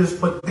reflective,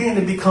 but then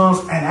it becomes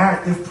an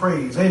active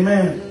praise.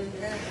 Amen.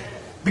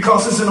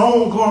 because it's an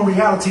ongoing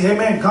reality.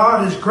 Amen.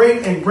 God is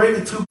great and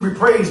greatly to be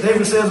praised.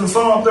 David says in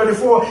Psalm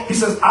 34, he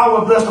says, I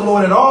will bless the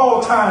Lord at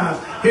all times.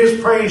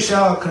 His praise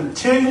shall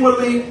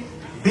continually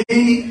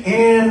be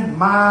in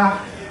my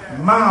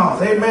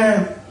mouth.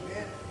 Amen.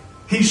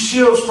 He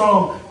shifts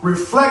from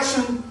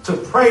reflection to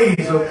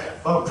praise, of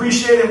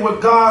appreciating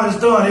what God has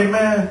done.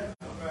 Amen.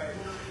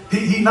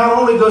 He not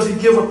only does he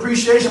give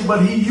appreciation,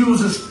 but he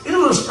uses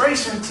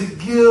illustration to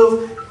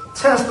give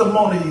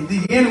testimony.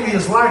 The enemy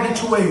is likened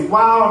to a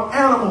wild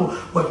animal,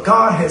 but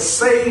God has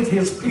saved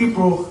his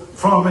people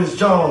from his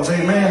jaws.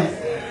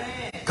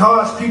 Amen.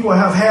 God's people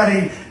have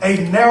had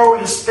a narrow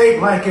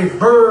escape like a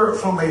bird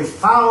from a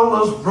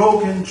fowler's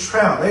broken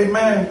trap.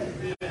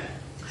 Amen.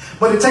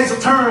 But it takes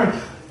a turn.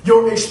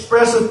 Your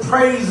expressive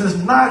praise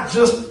is not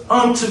just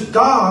unto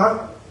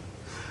God,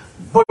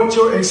 but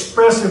your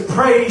expressive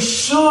praise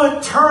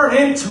should turn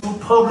into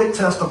public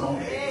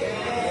testimony.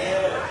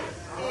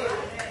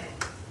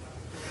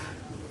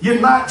 You're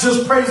not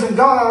just praising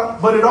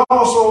God, but it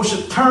also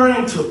should turn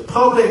into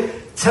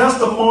public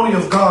testimony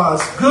of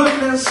God's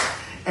goodness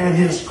and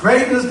his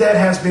greatness that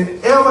has been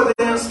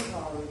evidenced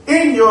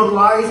in your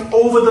life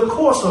over the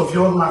course of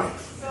your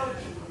life.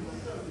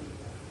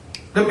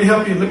 Let me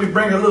help you. Let me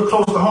bring it a little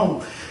closer to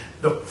home.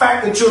 The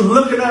fact that you're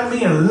looking at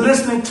me and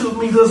listening to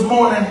me this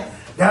morning,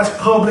 that's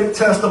public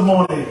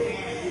testimony.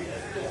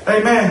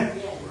 Amen.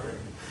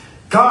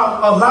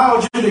 God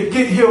allowed you to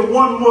get here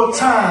one more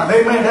time.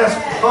 Amen.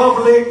 That's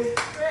public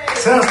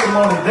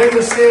testimony.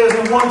 David says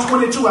in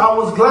 122, I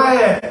was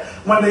glad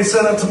when they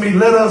said unto me,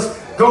 let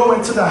us go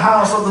into the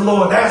house of the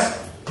Lord.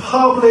 That's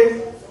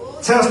public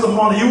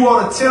testimony. You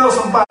ought to tell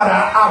somebody,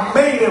 I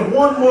made it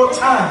one more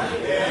time.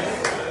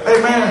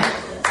 Amen.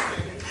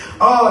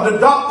 The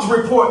doctor's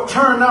report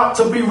turned out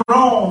to be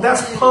wrong.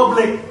 That's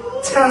public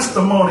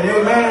testimony.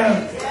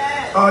 Amen.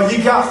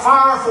 You got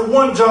fired for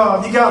one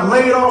job. You got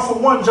laid off for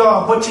one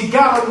job, but you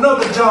got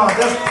another job.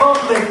 That's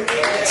public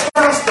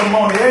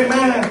testimony.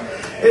 Amen.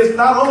 It's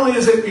not only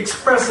is it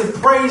expressive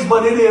praise,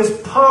 but it is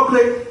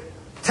public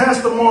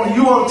testimony.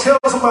 You want to tell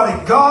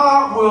somebody,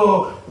 God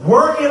will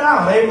work it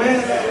out.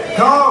 Amen.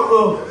 God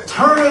will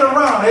turn it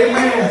around.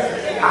 Amen.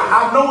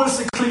 I know it's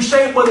a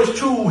cliche, but it's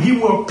true. He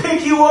will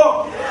pick you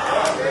up,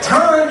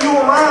 turn you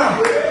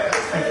around,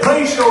 and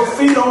place your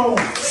feet on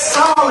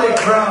solid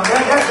ground.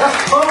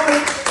 That's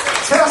public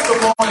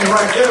testimony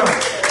right there.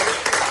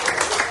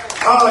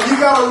 You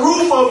got a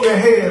roof over your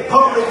head,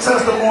 public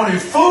testimony.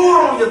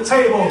 Food on your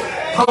table,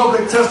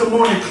 public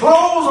testimony.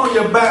 Clothes on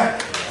your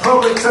back,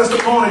 public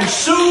testimony.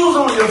 Shoes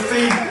on your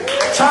feet.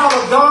 Child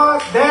of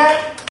God,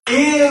 that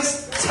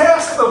is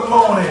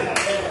testimony.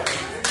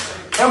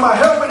 Am I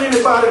helping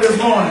anybody this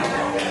morning?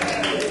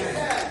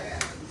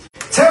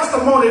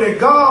 Testimony that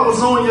God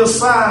was on your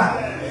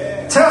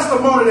side.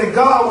 Testimony that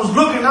God was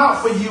looking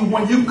out for you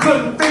when you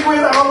couldn't figure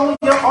it out on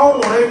your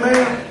own.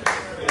 Amen.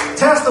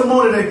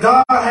 Testimony that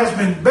God has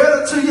been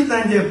better to you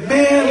than you've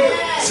been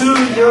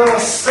to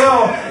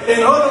yourself.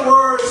 In other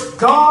words,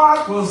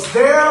 God was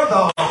there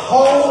the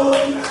whole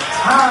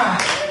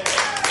time.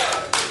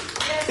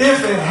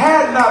 If it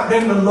had not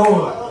been the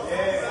Lord,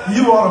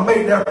 you ought to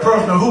make that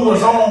person who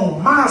was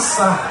on my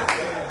side.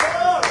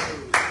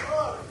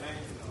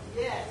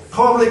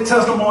 Public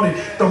testimony.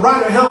 The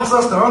writer helps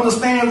us to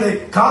understand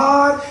that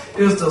God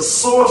is the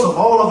source of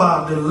all of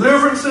our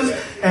deliverances,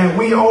 and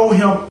we owe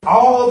him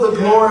all the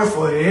glory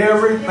for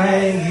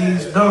everything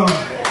he's done.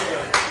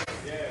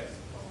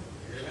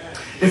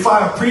 If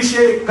I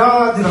appreciate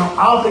God, then I'm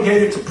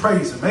obligated to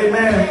praise him.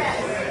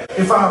 Amen.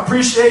 If I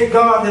appreciate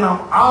God, then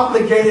I'm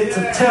obligated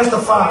to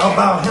testify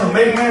about him.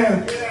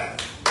 Amen.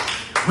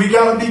 We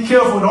got to be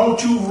careful.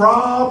 Don't you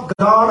rob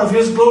God of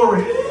his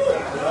glory.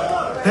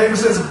 David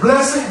says,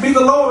 blessed be the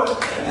Lord.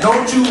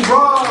 Don't you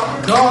rob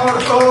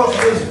God of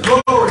his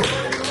glory.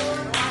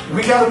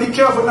 We got to be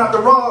careful not to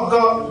rob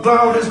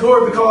God of his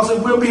glory, because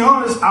if we'll be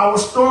honest, our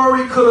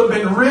story could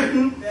have been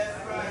written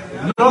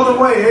another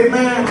way.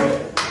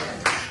 Amen.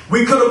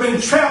 We could have been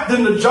trapped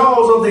in the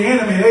jaws of the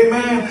enemy.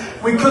 Amen.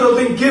 We could have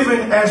been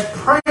given as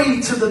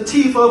prey to the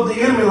teeth of the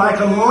enemy, like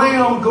a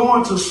lamb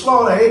going to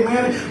slaughter.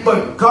 Amen.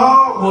 But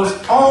God was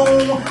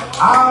on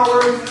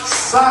our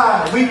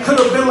side. We could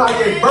have been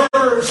like a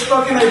bird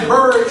stuck in a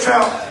bird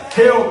trap,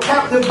 held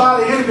captive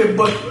by the enemy.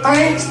 But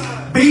thanks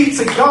be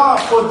to God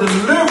for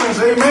deliverance.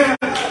 Amen.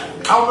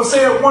 I will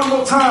say it one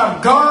more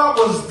time. God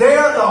was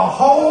there the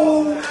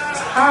whole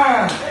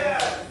time.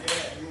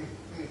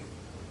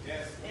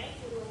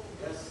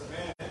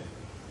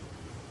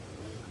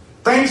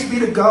 Thanks be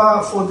to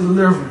God for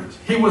deliverance.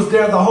 He was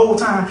there the whole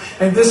time.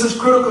 And this is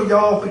critical,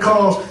 y'all,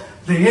 because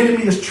the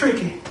enemy is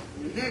tricky.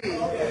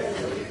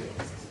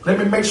 Let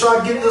me make sure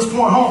I get this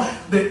point home.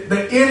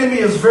 The enemy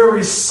is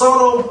very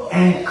subtle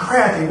and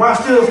crafty. Watch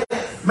this.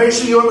 Make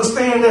sure you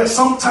understand that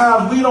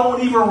sometimes we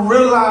don't even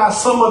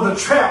realize some of the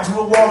traps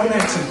we're walking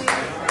into.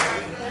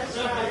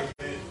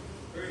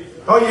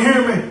 Are you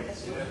hearing me?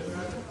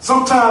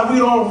 Sometimes we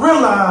don't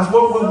realize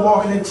what we're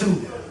walking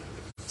into.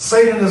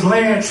 Satan is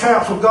laying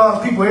traps for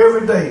God's people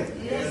every day.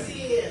 Yes,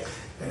 he is.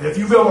 And if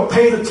you've ever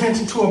paid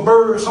attention to a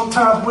bird,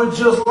 sometimes we're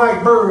just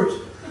like birds.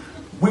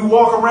 We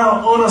walk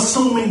around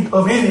unassuming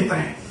of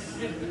anything.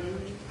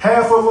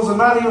 Half of us are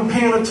not even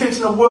paying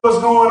attention to what's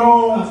going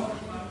on.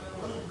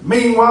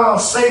 Meanwhile,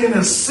 Satan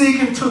is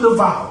seeking to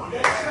devour.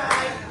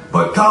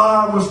 But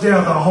God was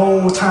there the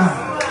whole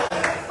time.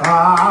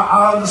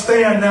 I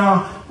understand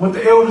now what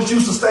the elders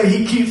used to say.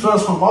 He keeps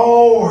us from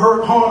all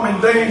hurt, harm,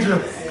 and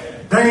danger.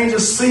 Danger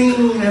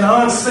seen and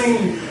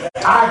unseen.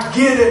 I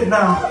get it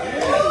now.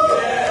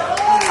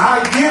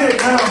 I get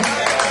it now.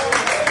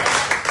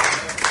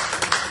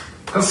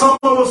 Because some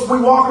of us,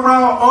 we walk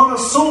around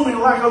unassuming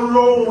like a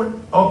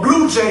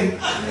blue jay.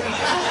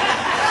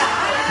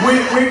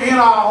 We're in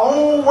our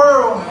own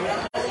world,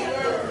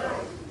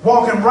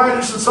 walking right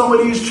into some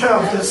of these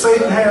traps that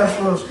Satan has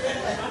for us.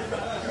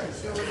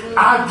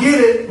 I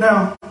get it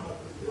now.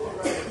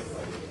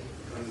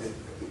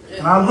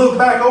 And I look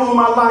back over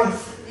my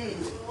life,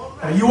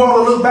 and you ought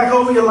to look back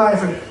over your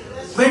life and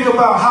think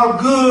about how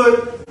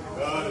good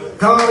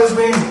God has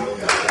been.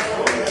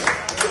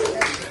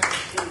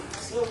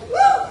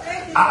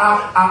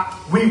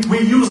 We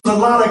use a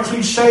lot of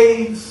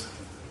cliches.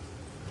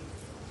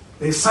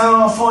 They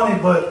sound funny,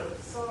 but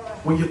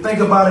when you think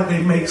about it,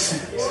 they make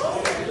sense.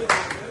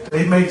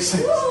 They make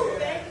sense.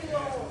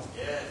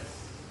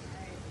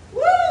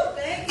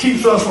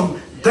 Keeps us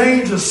from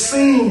danger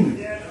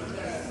seen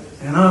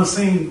and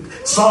unseen.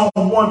 Psalm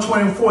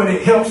 124,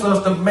 it helps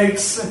us to make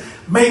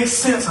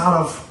sense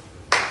out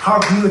of how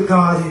good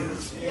God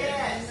is.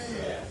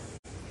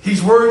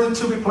 He's worthy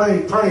to be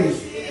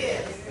praised.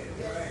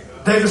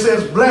 David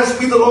says, blessed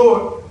be the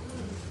Lord,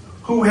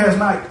 who has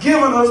not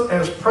given us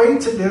as prey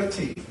to their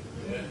teeth.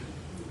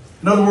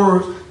 In other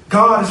words,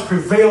 God has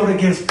prevailed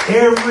against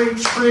every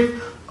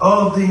trick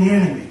of the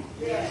enemy,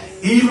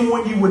 even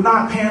when you were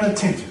not paying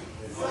attention.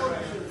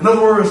 In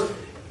other words,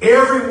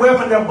 every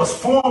weapon that was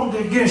formed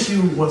against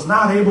you was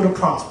not able to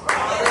prosper.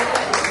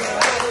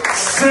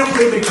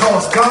 Simply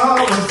because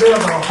God was there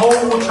the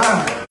whole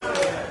time.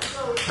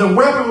 The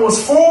weapon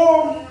was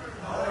formed,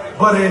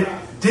 but it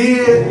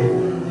did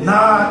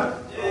not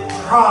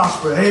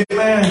prosper.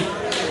 Amen.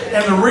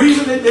 And the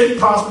reason it didn't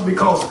prosper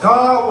because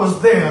God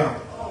was there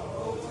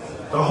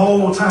the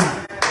whole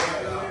time.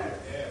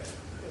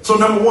 So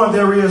number one,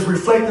 there is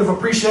reflective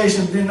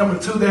appreciation. Then number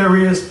two, there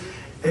is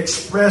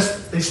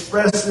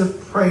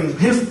expressive praise.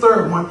 Here's the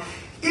third one.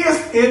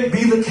 If it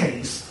be the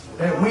case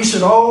that we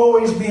should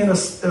always be in a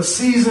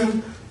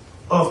season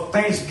of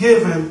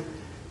thanksgiving,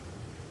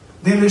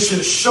 then it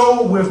should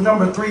show with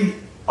number three,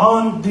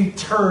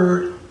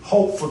 undeterred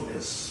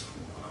hopefulness.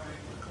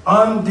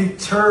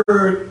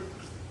 Undeterred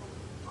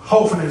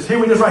hopefulness. Hear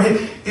me this right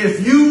here.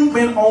 If you've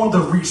been on the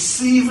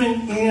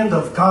receiving end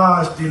of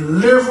God's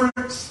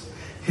deliverance,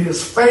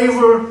 His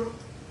favor,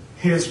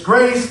 His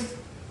grace,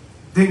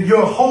 then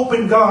your hope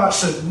in God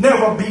should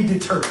never be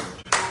deterred.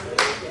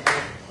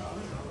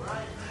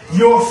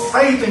 Your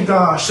faith in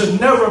God should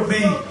never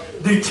be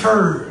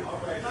deterred.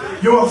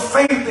 Your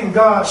faith in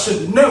God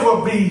should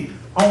never be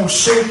on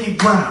shaky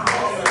ground.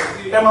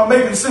 Am I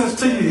making sense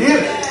to you?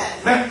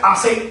 Now, I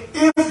say,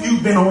 if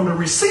you've been on the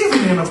receiving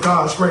end of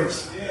God's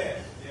grace,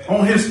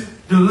 on His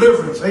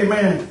deliverance,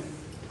 amen,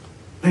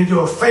 then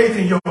your faith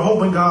and your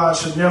hope in God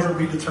should never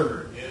be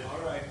deterred.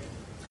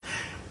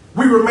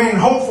 We remain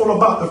hopeful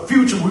about the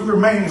future. We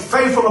remain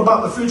faithful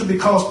about the future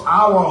because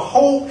our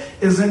hope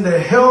is in the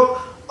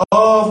help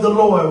of the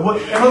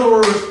Lord. In other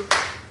words,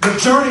 the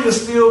journey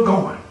is still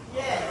going.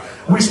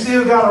 We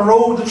still got a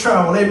road to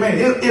travel. Amen.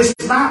 It's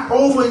not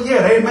over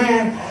yet.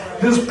 Amen.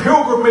 This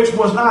pilgrimage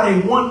was not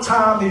a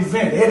one-time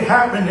event. It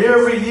happened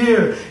every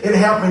year. It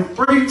happened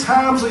 3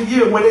 times a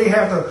year where they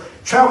had to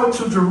travel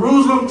to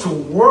Jerusalem to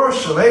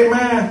worship.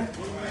 Amen.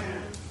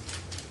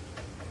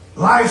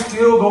 Life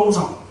still goes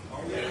on.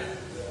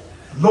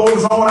 The Lord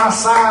was on our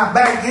side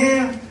back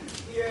then,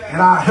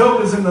 and our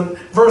help is in the,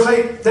 verse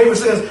 8, David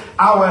says,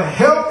 our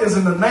help is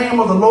in the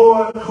name of the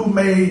Lord who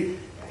made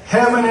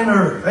heaven and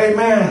earth.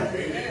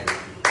 Amen.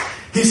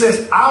 He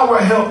says, our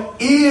help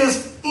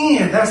is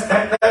in.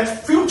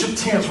 That's future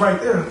tense right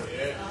there.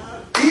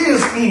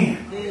 Is in.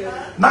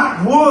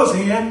 Not was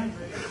in,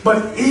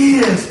 but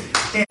is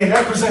in.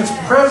 That presents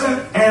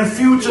present and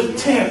future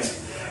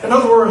tense. In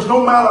other words,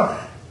 no matter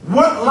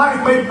what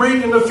life may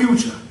bring in the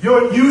future,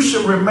 you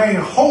should remain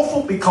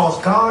hopeful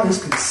because God is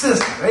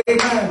consistent.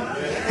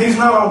 Amen. He's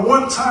not a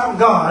one-time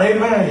God.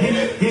 Amen.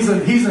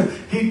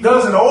 He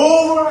does it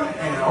over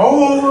and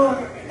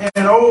over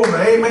and over.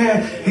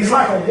 Amen. He's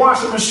like a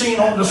washing machine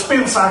on the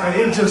spin cycle.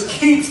 It just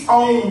keeps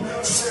on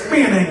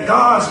spinning.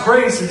 God's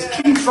grace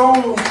keeps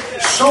on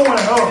showing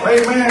up.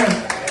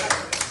 Amen.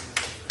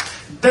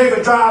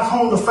 David drives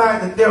home the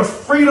fact that their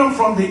freedom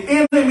from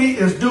the enemy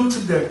is due to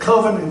their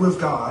covenant with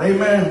God.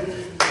 Amen.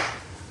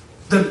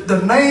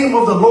 The name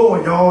of the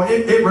Lord, y'all,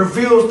 it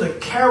reveals the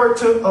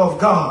character of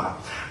God.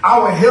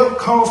 Our help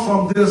comes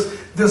from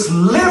this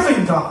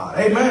living God.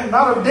 Amen.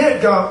 Not a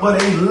dead God, but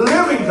a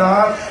living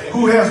God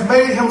who has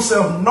made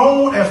himself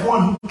known as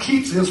one who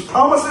keeps his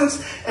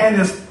promises and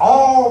is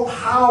all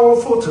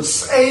powerful to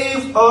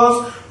save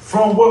us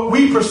from what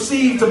we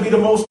perceive to be the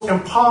most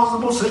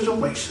impossible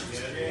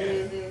situations.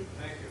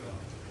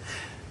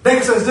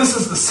 David says this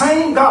is the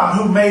same God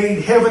who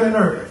made heaven and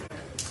earth.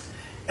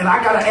 And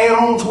I got to add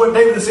on to what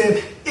David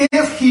said.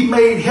 If he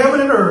made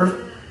heaven and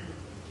earth,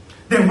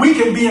 then we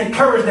can be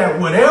encouraged that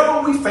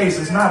whatever we face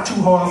is not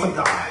too hard for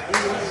God.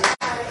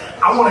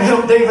 I want to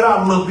help David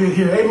out a little bit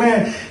here.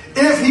 Amen.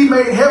 If he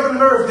made heaven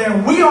and earth,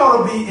 then we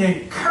ought to be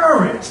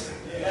encouraged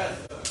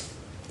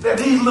that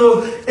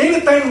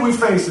anything we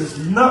face is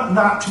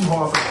not too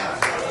hard for God.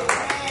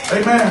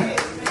 Amen.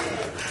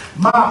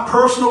 My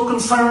personal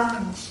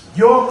concerns,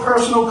 your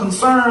personal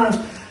concerns,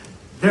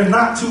 they're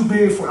not too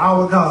big for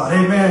our God.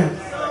 Amen.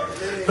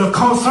 The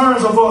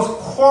concerns of us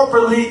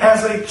corporately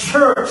as a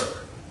church,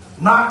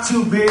 not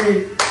too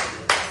big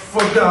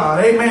for God.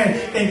 Amen.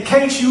 In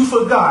case you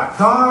forgot,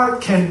 God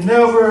can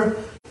never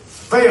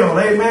fail.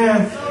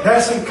 Amen.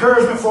 That's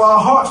encouragement for our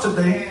hearts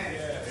today.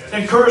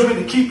 Encouragement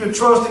to keep your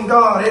trust in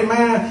God.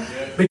 Amen.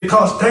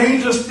 Because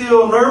danger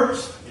still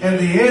lurks and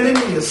the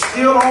enemy is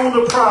still on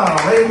the prowl.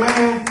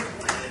 Amen.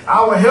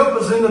 Our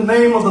help is in the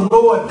name of the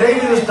Lord.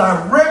 David is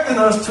directing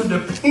us to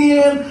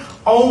depend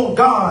on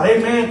God.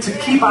 Amen. To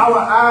keep our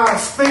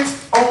eyes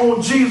fixed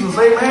on Jesus.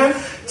 Amen.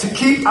 To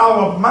keep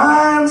our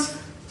minds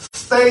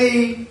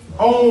stayed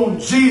on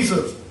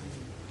Jesus.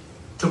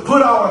 To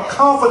put our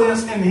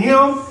confidence in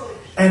Him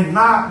and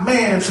not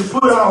man. To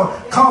put our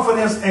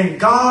confidence in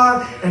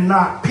God and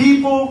not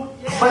people,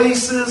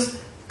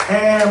 places,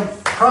 and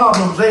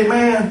problems.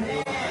 Amen.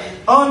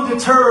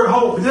 Undeterred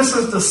hope. This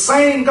is the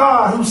same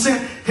God who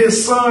sent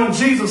His Son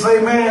Jesus.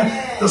 Amen.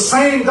 The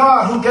same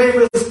God who gave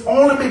His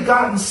only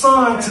begotten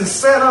Son to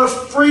set us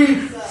free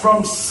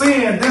from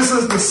sin. This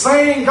is the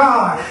same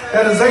God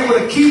that is able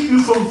to keep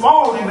you from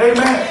falling.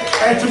 Amen.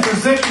 And to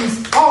present you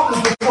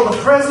faultless before the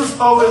presence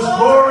of His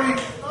glory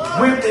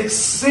with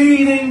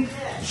exceeding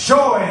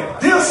joy.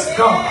 This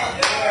God,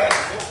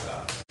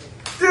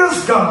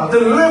 the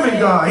living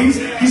God, He's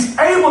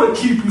able to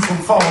keep you from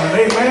falling.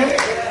 Amen.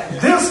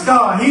 This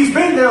God, He's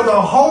been there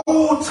the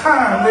whole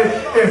time.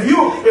 If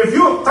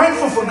you're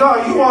thankful for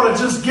God, you ought to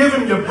just give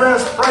Him your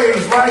best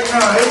praise right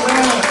now.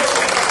 Amen.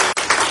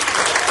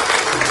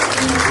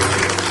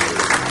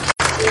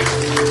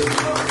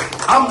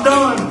 I'm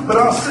done, but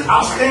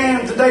I'll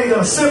stand today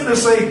to simply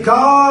say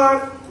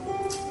God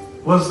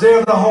was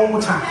there the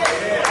whole time.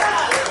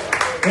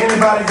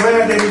 Anybody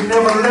glad that He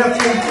never left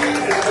you?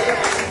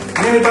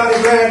 Anybody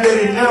glad that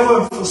He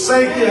never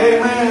forsake you?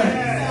 Amen.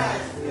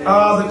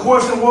 The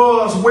question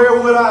was,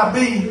 where would I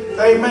be?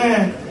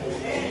 Amen.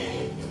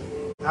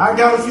 I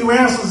got a few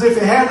answers. If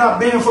it had not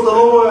been for the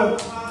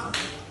Lord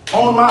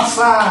on my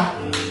side,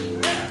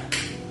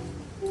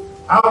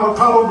 I would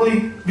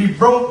probably be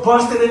broke,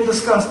 busted, and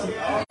disgusted.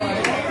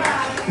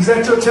 Is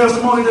that your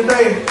testimony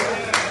today?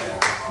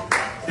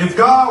 If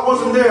God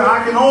wasn't there,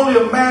 I can only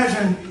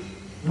imagine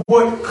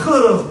what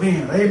could have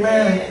been.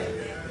 Amen.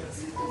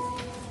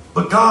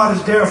 But God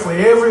is there for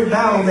every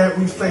battle that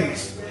we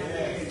face.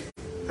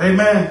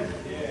 Amen.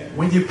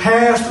 When you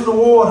pass through the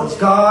waters,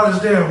 God is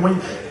there. When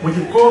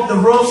you go up the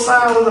rough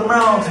side of the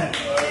mountain,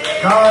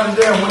 God is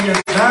there. When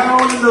you're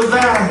down in the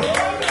valley,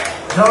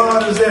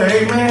 God is there.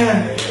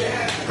 Amen.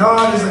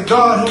 God is a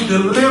God who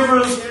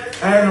delivers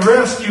and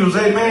rescues.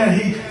 Amen.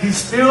 He's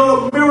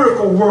still a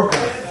miracle worker.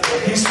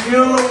 He's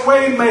still a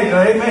way maker.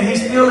 Amen.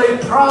 He's still a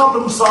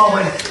problem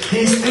solver.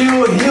 He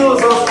still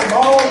heals us from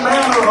all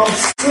manner of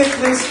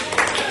sickness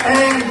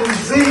and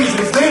disease.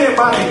 Is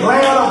anybody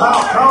glad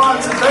about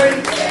God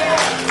today?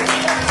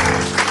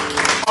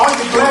 Are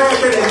you glad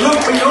that He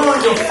looked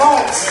beyond your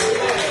faults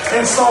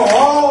and saw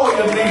all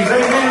your needs?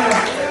 Amen.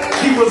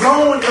 He was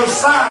on your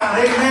side.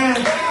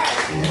 Amen.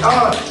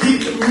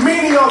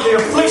 Many are the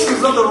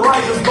afflictions of the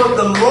righteous, but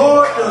the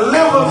Lord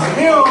delivers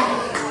him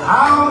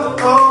out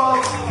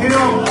of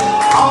him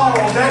all.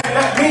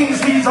 That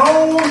means He's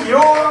on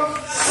your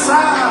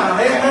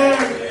side.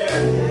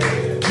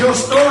 Amen. Your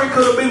story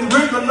could have been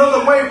written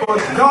another way, but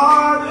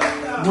God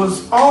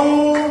was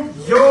on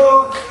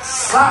your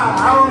side.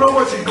 I don't know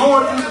what you're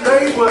going through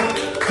today, but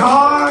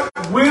God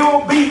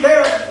will be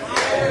there.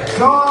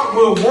 God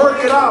will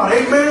work it out.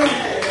 Amen.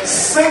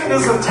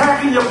 Sickness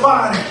attacking your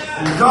body,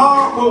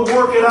 God will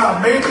work it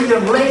out. Maybe you're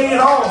laid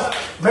off.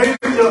 Maybe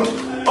you're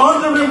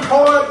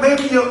underemployed.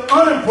 Maybe you're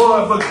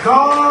unemployed. But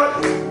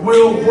God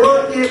will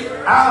work it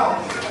out.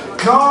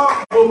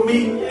 God will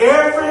meet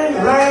every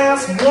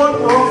last one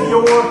of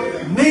your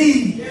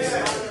needs.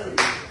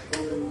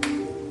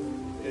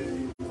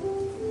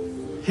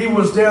 He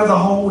was there the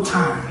whole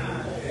time.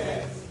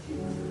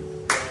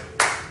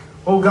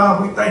 Oh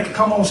God, we thank you.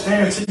 Come on,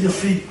 stand to your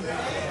feet.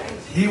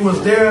 He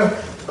was there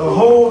the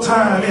whole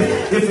time.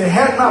 If it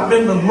had not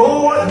been the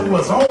Lord who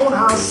was on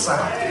our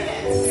side,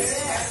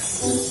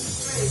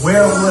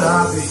 where would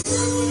I be?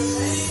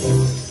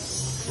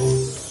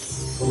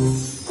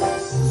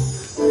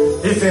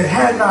 If it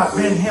had not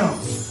been Him,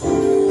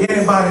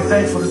 anybody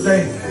thankful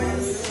today?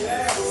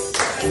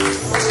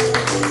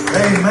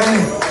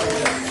 Amen.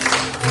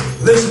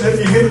 Listen, if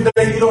you're here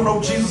today, you don't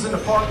know Jesus in the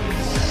pardon.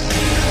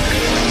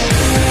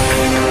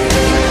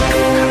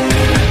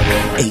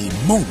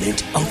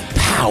 moment of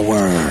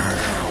power.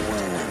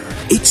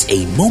 It's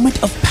a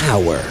moment of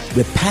power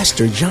with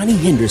Pastor Johnny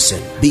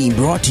Henderson, being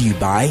brought to you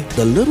by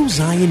the Little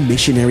Zion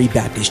Missionary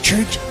Baptist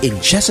Church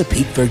in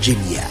Chesapeake,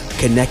 Virginia.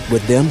 Connect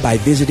with them by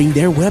visiting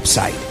their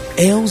website,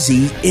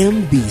 lzmbc.net.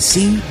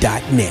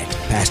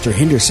 Pastor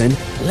Henderson,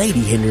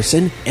 Lady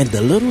Henderson, and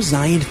the Little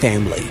Zion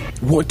family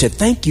want to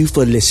thank you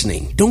for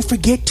listening. Don't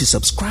forget to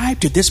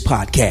subscribe to this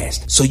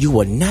podcast so you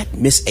will not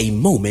miss a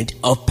moment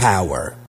of power.